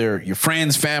be either your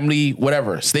friends, family,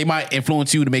 whatever. So they might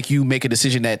influence you to make you make a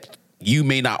decision that you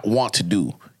may not want to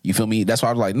do. You feel me? That's why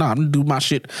I was like, no, I'm gonna do my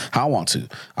shit how I want to.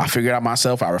 I figure it out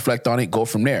myself. I reflect on it, go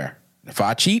from there. If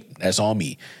I cheat, that's on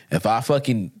me. If I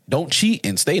fucking don't cheat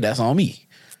and stay, that's on me.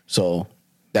 So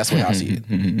that's what I see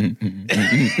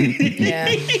it.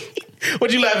 Yeah.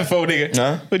 What you laughing for, nigga?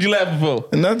 Huh? What you laughing for?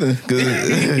 Nothing.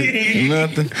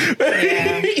 Nothing.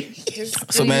 Yeah.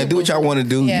 So man, do what y'all want to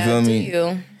do. Yeah, you feel me?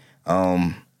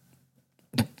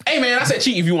 Hey man, I said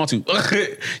cheat if you want to.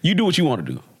 You do what you want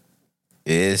to do.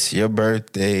 It's your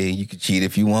birthday. You can cheat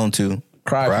if you want to.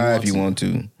 Cry if you want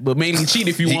to. But mainly cheat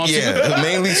if you want to. Yeah,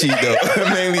 mainly cheat though.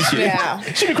 Mainly cheat. Yeah.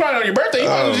 She be crying on your birthday. You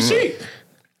want to just cheat.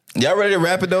 Y'all ready to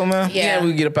wrap it though, man? Yeah. We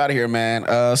can get up out of here,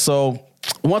 man. So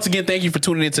once again, thank you for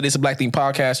tuning into this Black Thing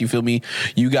Podcast. You feel me?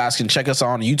 You guys can check us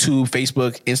on YouTube,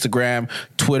 Facebook, Instagram,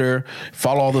 Twitter.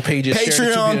 Follow all the pages.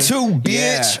 Patreon too,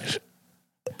 bitch. Yeah.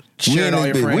 Share it all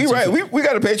your friends. We right. We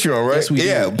got a Patreon, right? Yes, we do.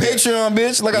 Patreon,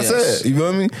 bitch. Like I said, you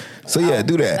feel me? So yeah,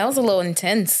 do that. That was a little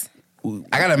intense.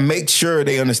 I gotta make sure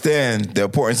they understand the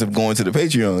importance of going to the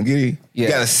Patreon. You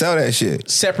gotta sell that shit.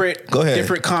 Separate, go ahead.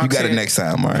 Different content. You got it next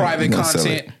time. All right. Private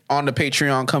content on the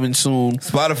Patreon coming soon.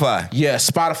 Spotify. Yeah,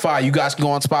 Spotify. You guys can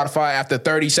go on Spotify after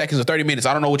 30 seconds or 30 minutes.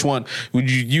 I don't know which one.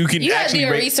 You can You actually had to do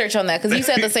your research on that because you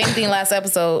said the same thing last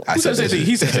episode. Who said the same thing?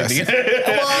 He said the same thing.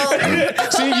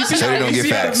 Well, see how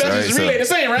the messages relay the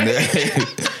same,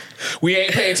 right? We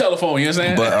ain't paying telephone, you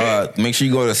understand? But make sure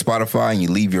you go to Spotify and you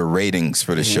leave your ratings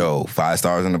for the show. 5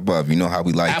 stars and above. You know how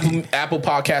we like it. Apple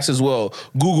Podcasts as well.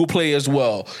 Google Play as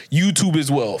well. YouTube as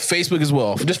well. Facebook as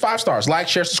well. Just 5 stars. Like,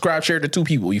 share, subscribe, share it to 2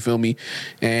 people. You feel me?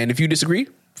 And if you disagree,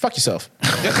 fuck yourself.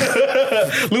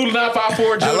 Lulu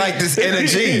 954 Jody. I like this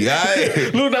energy.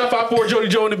 Right? Lulu 954 Jody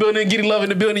Joe in the building. Getting love in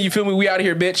the building. You feel me? We out of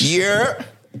here, bitch. Yeah.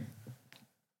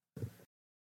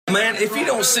 Man, if you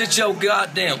don't sit your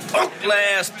goddamn ugly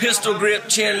ass pistol grip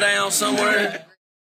chin down somewhere.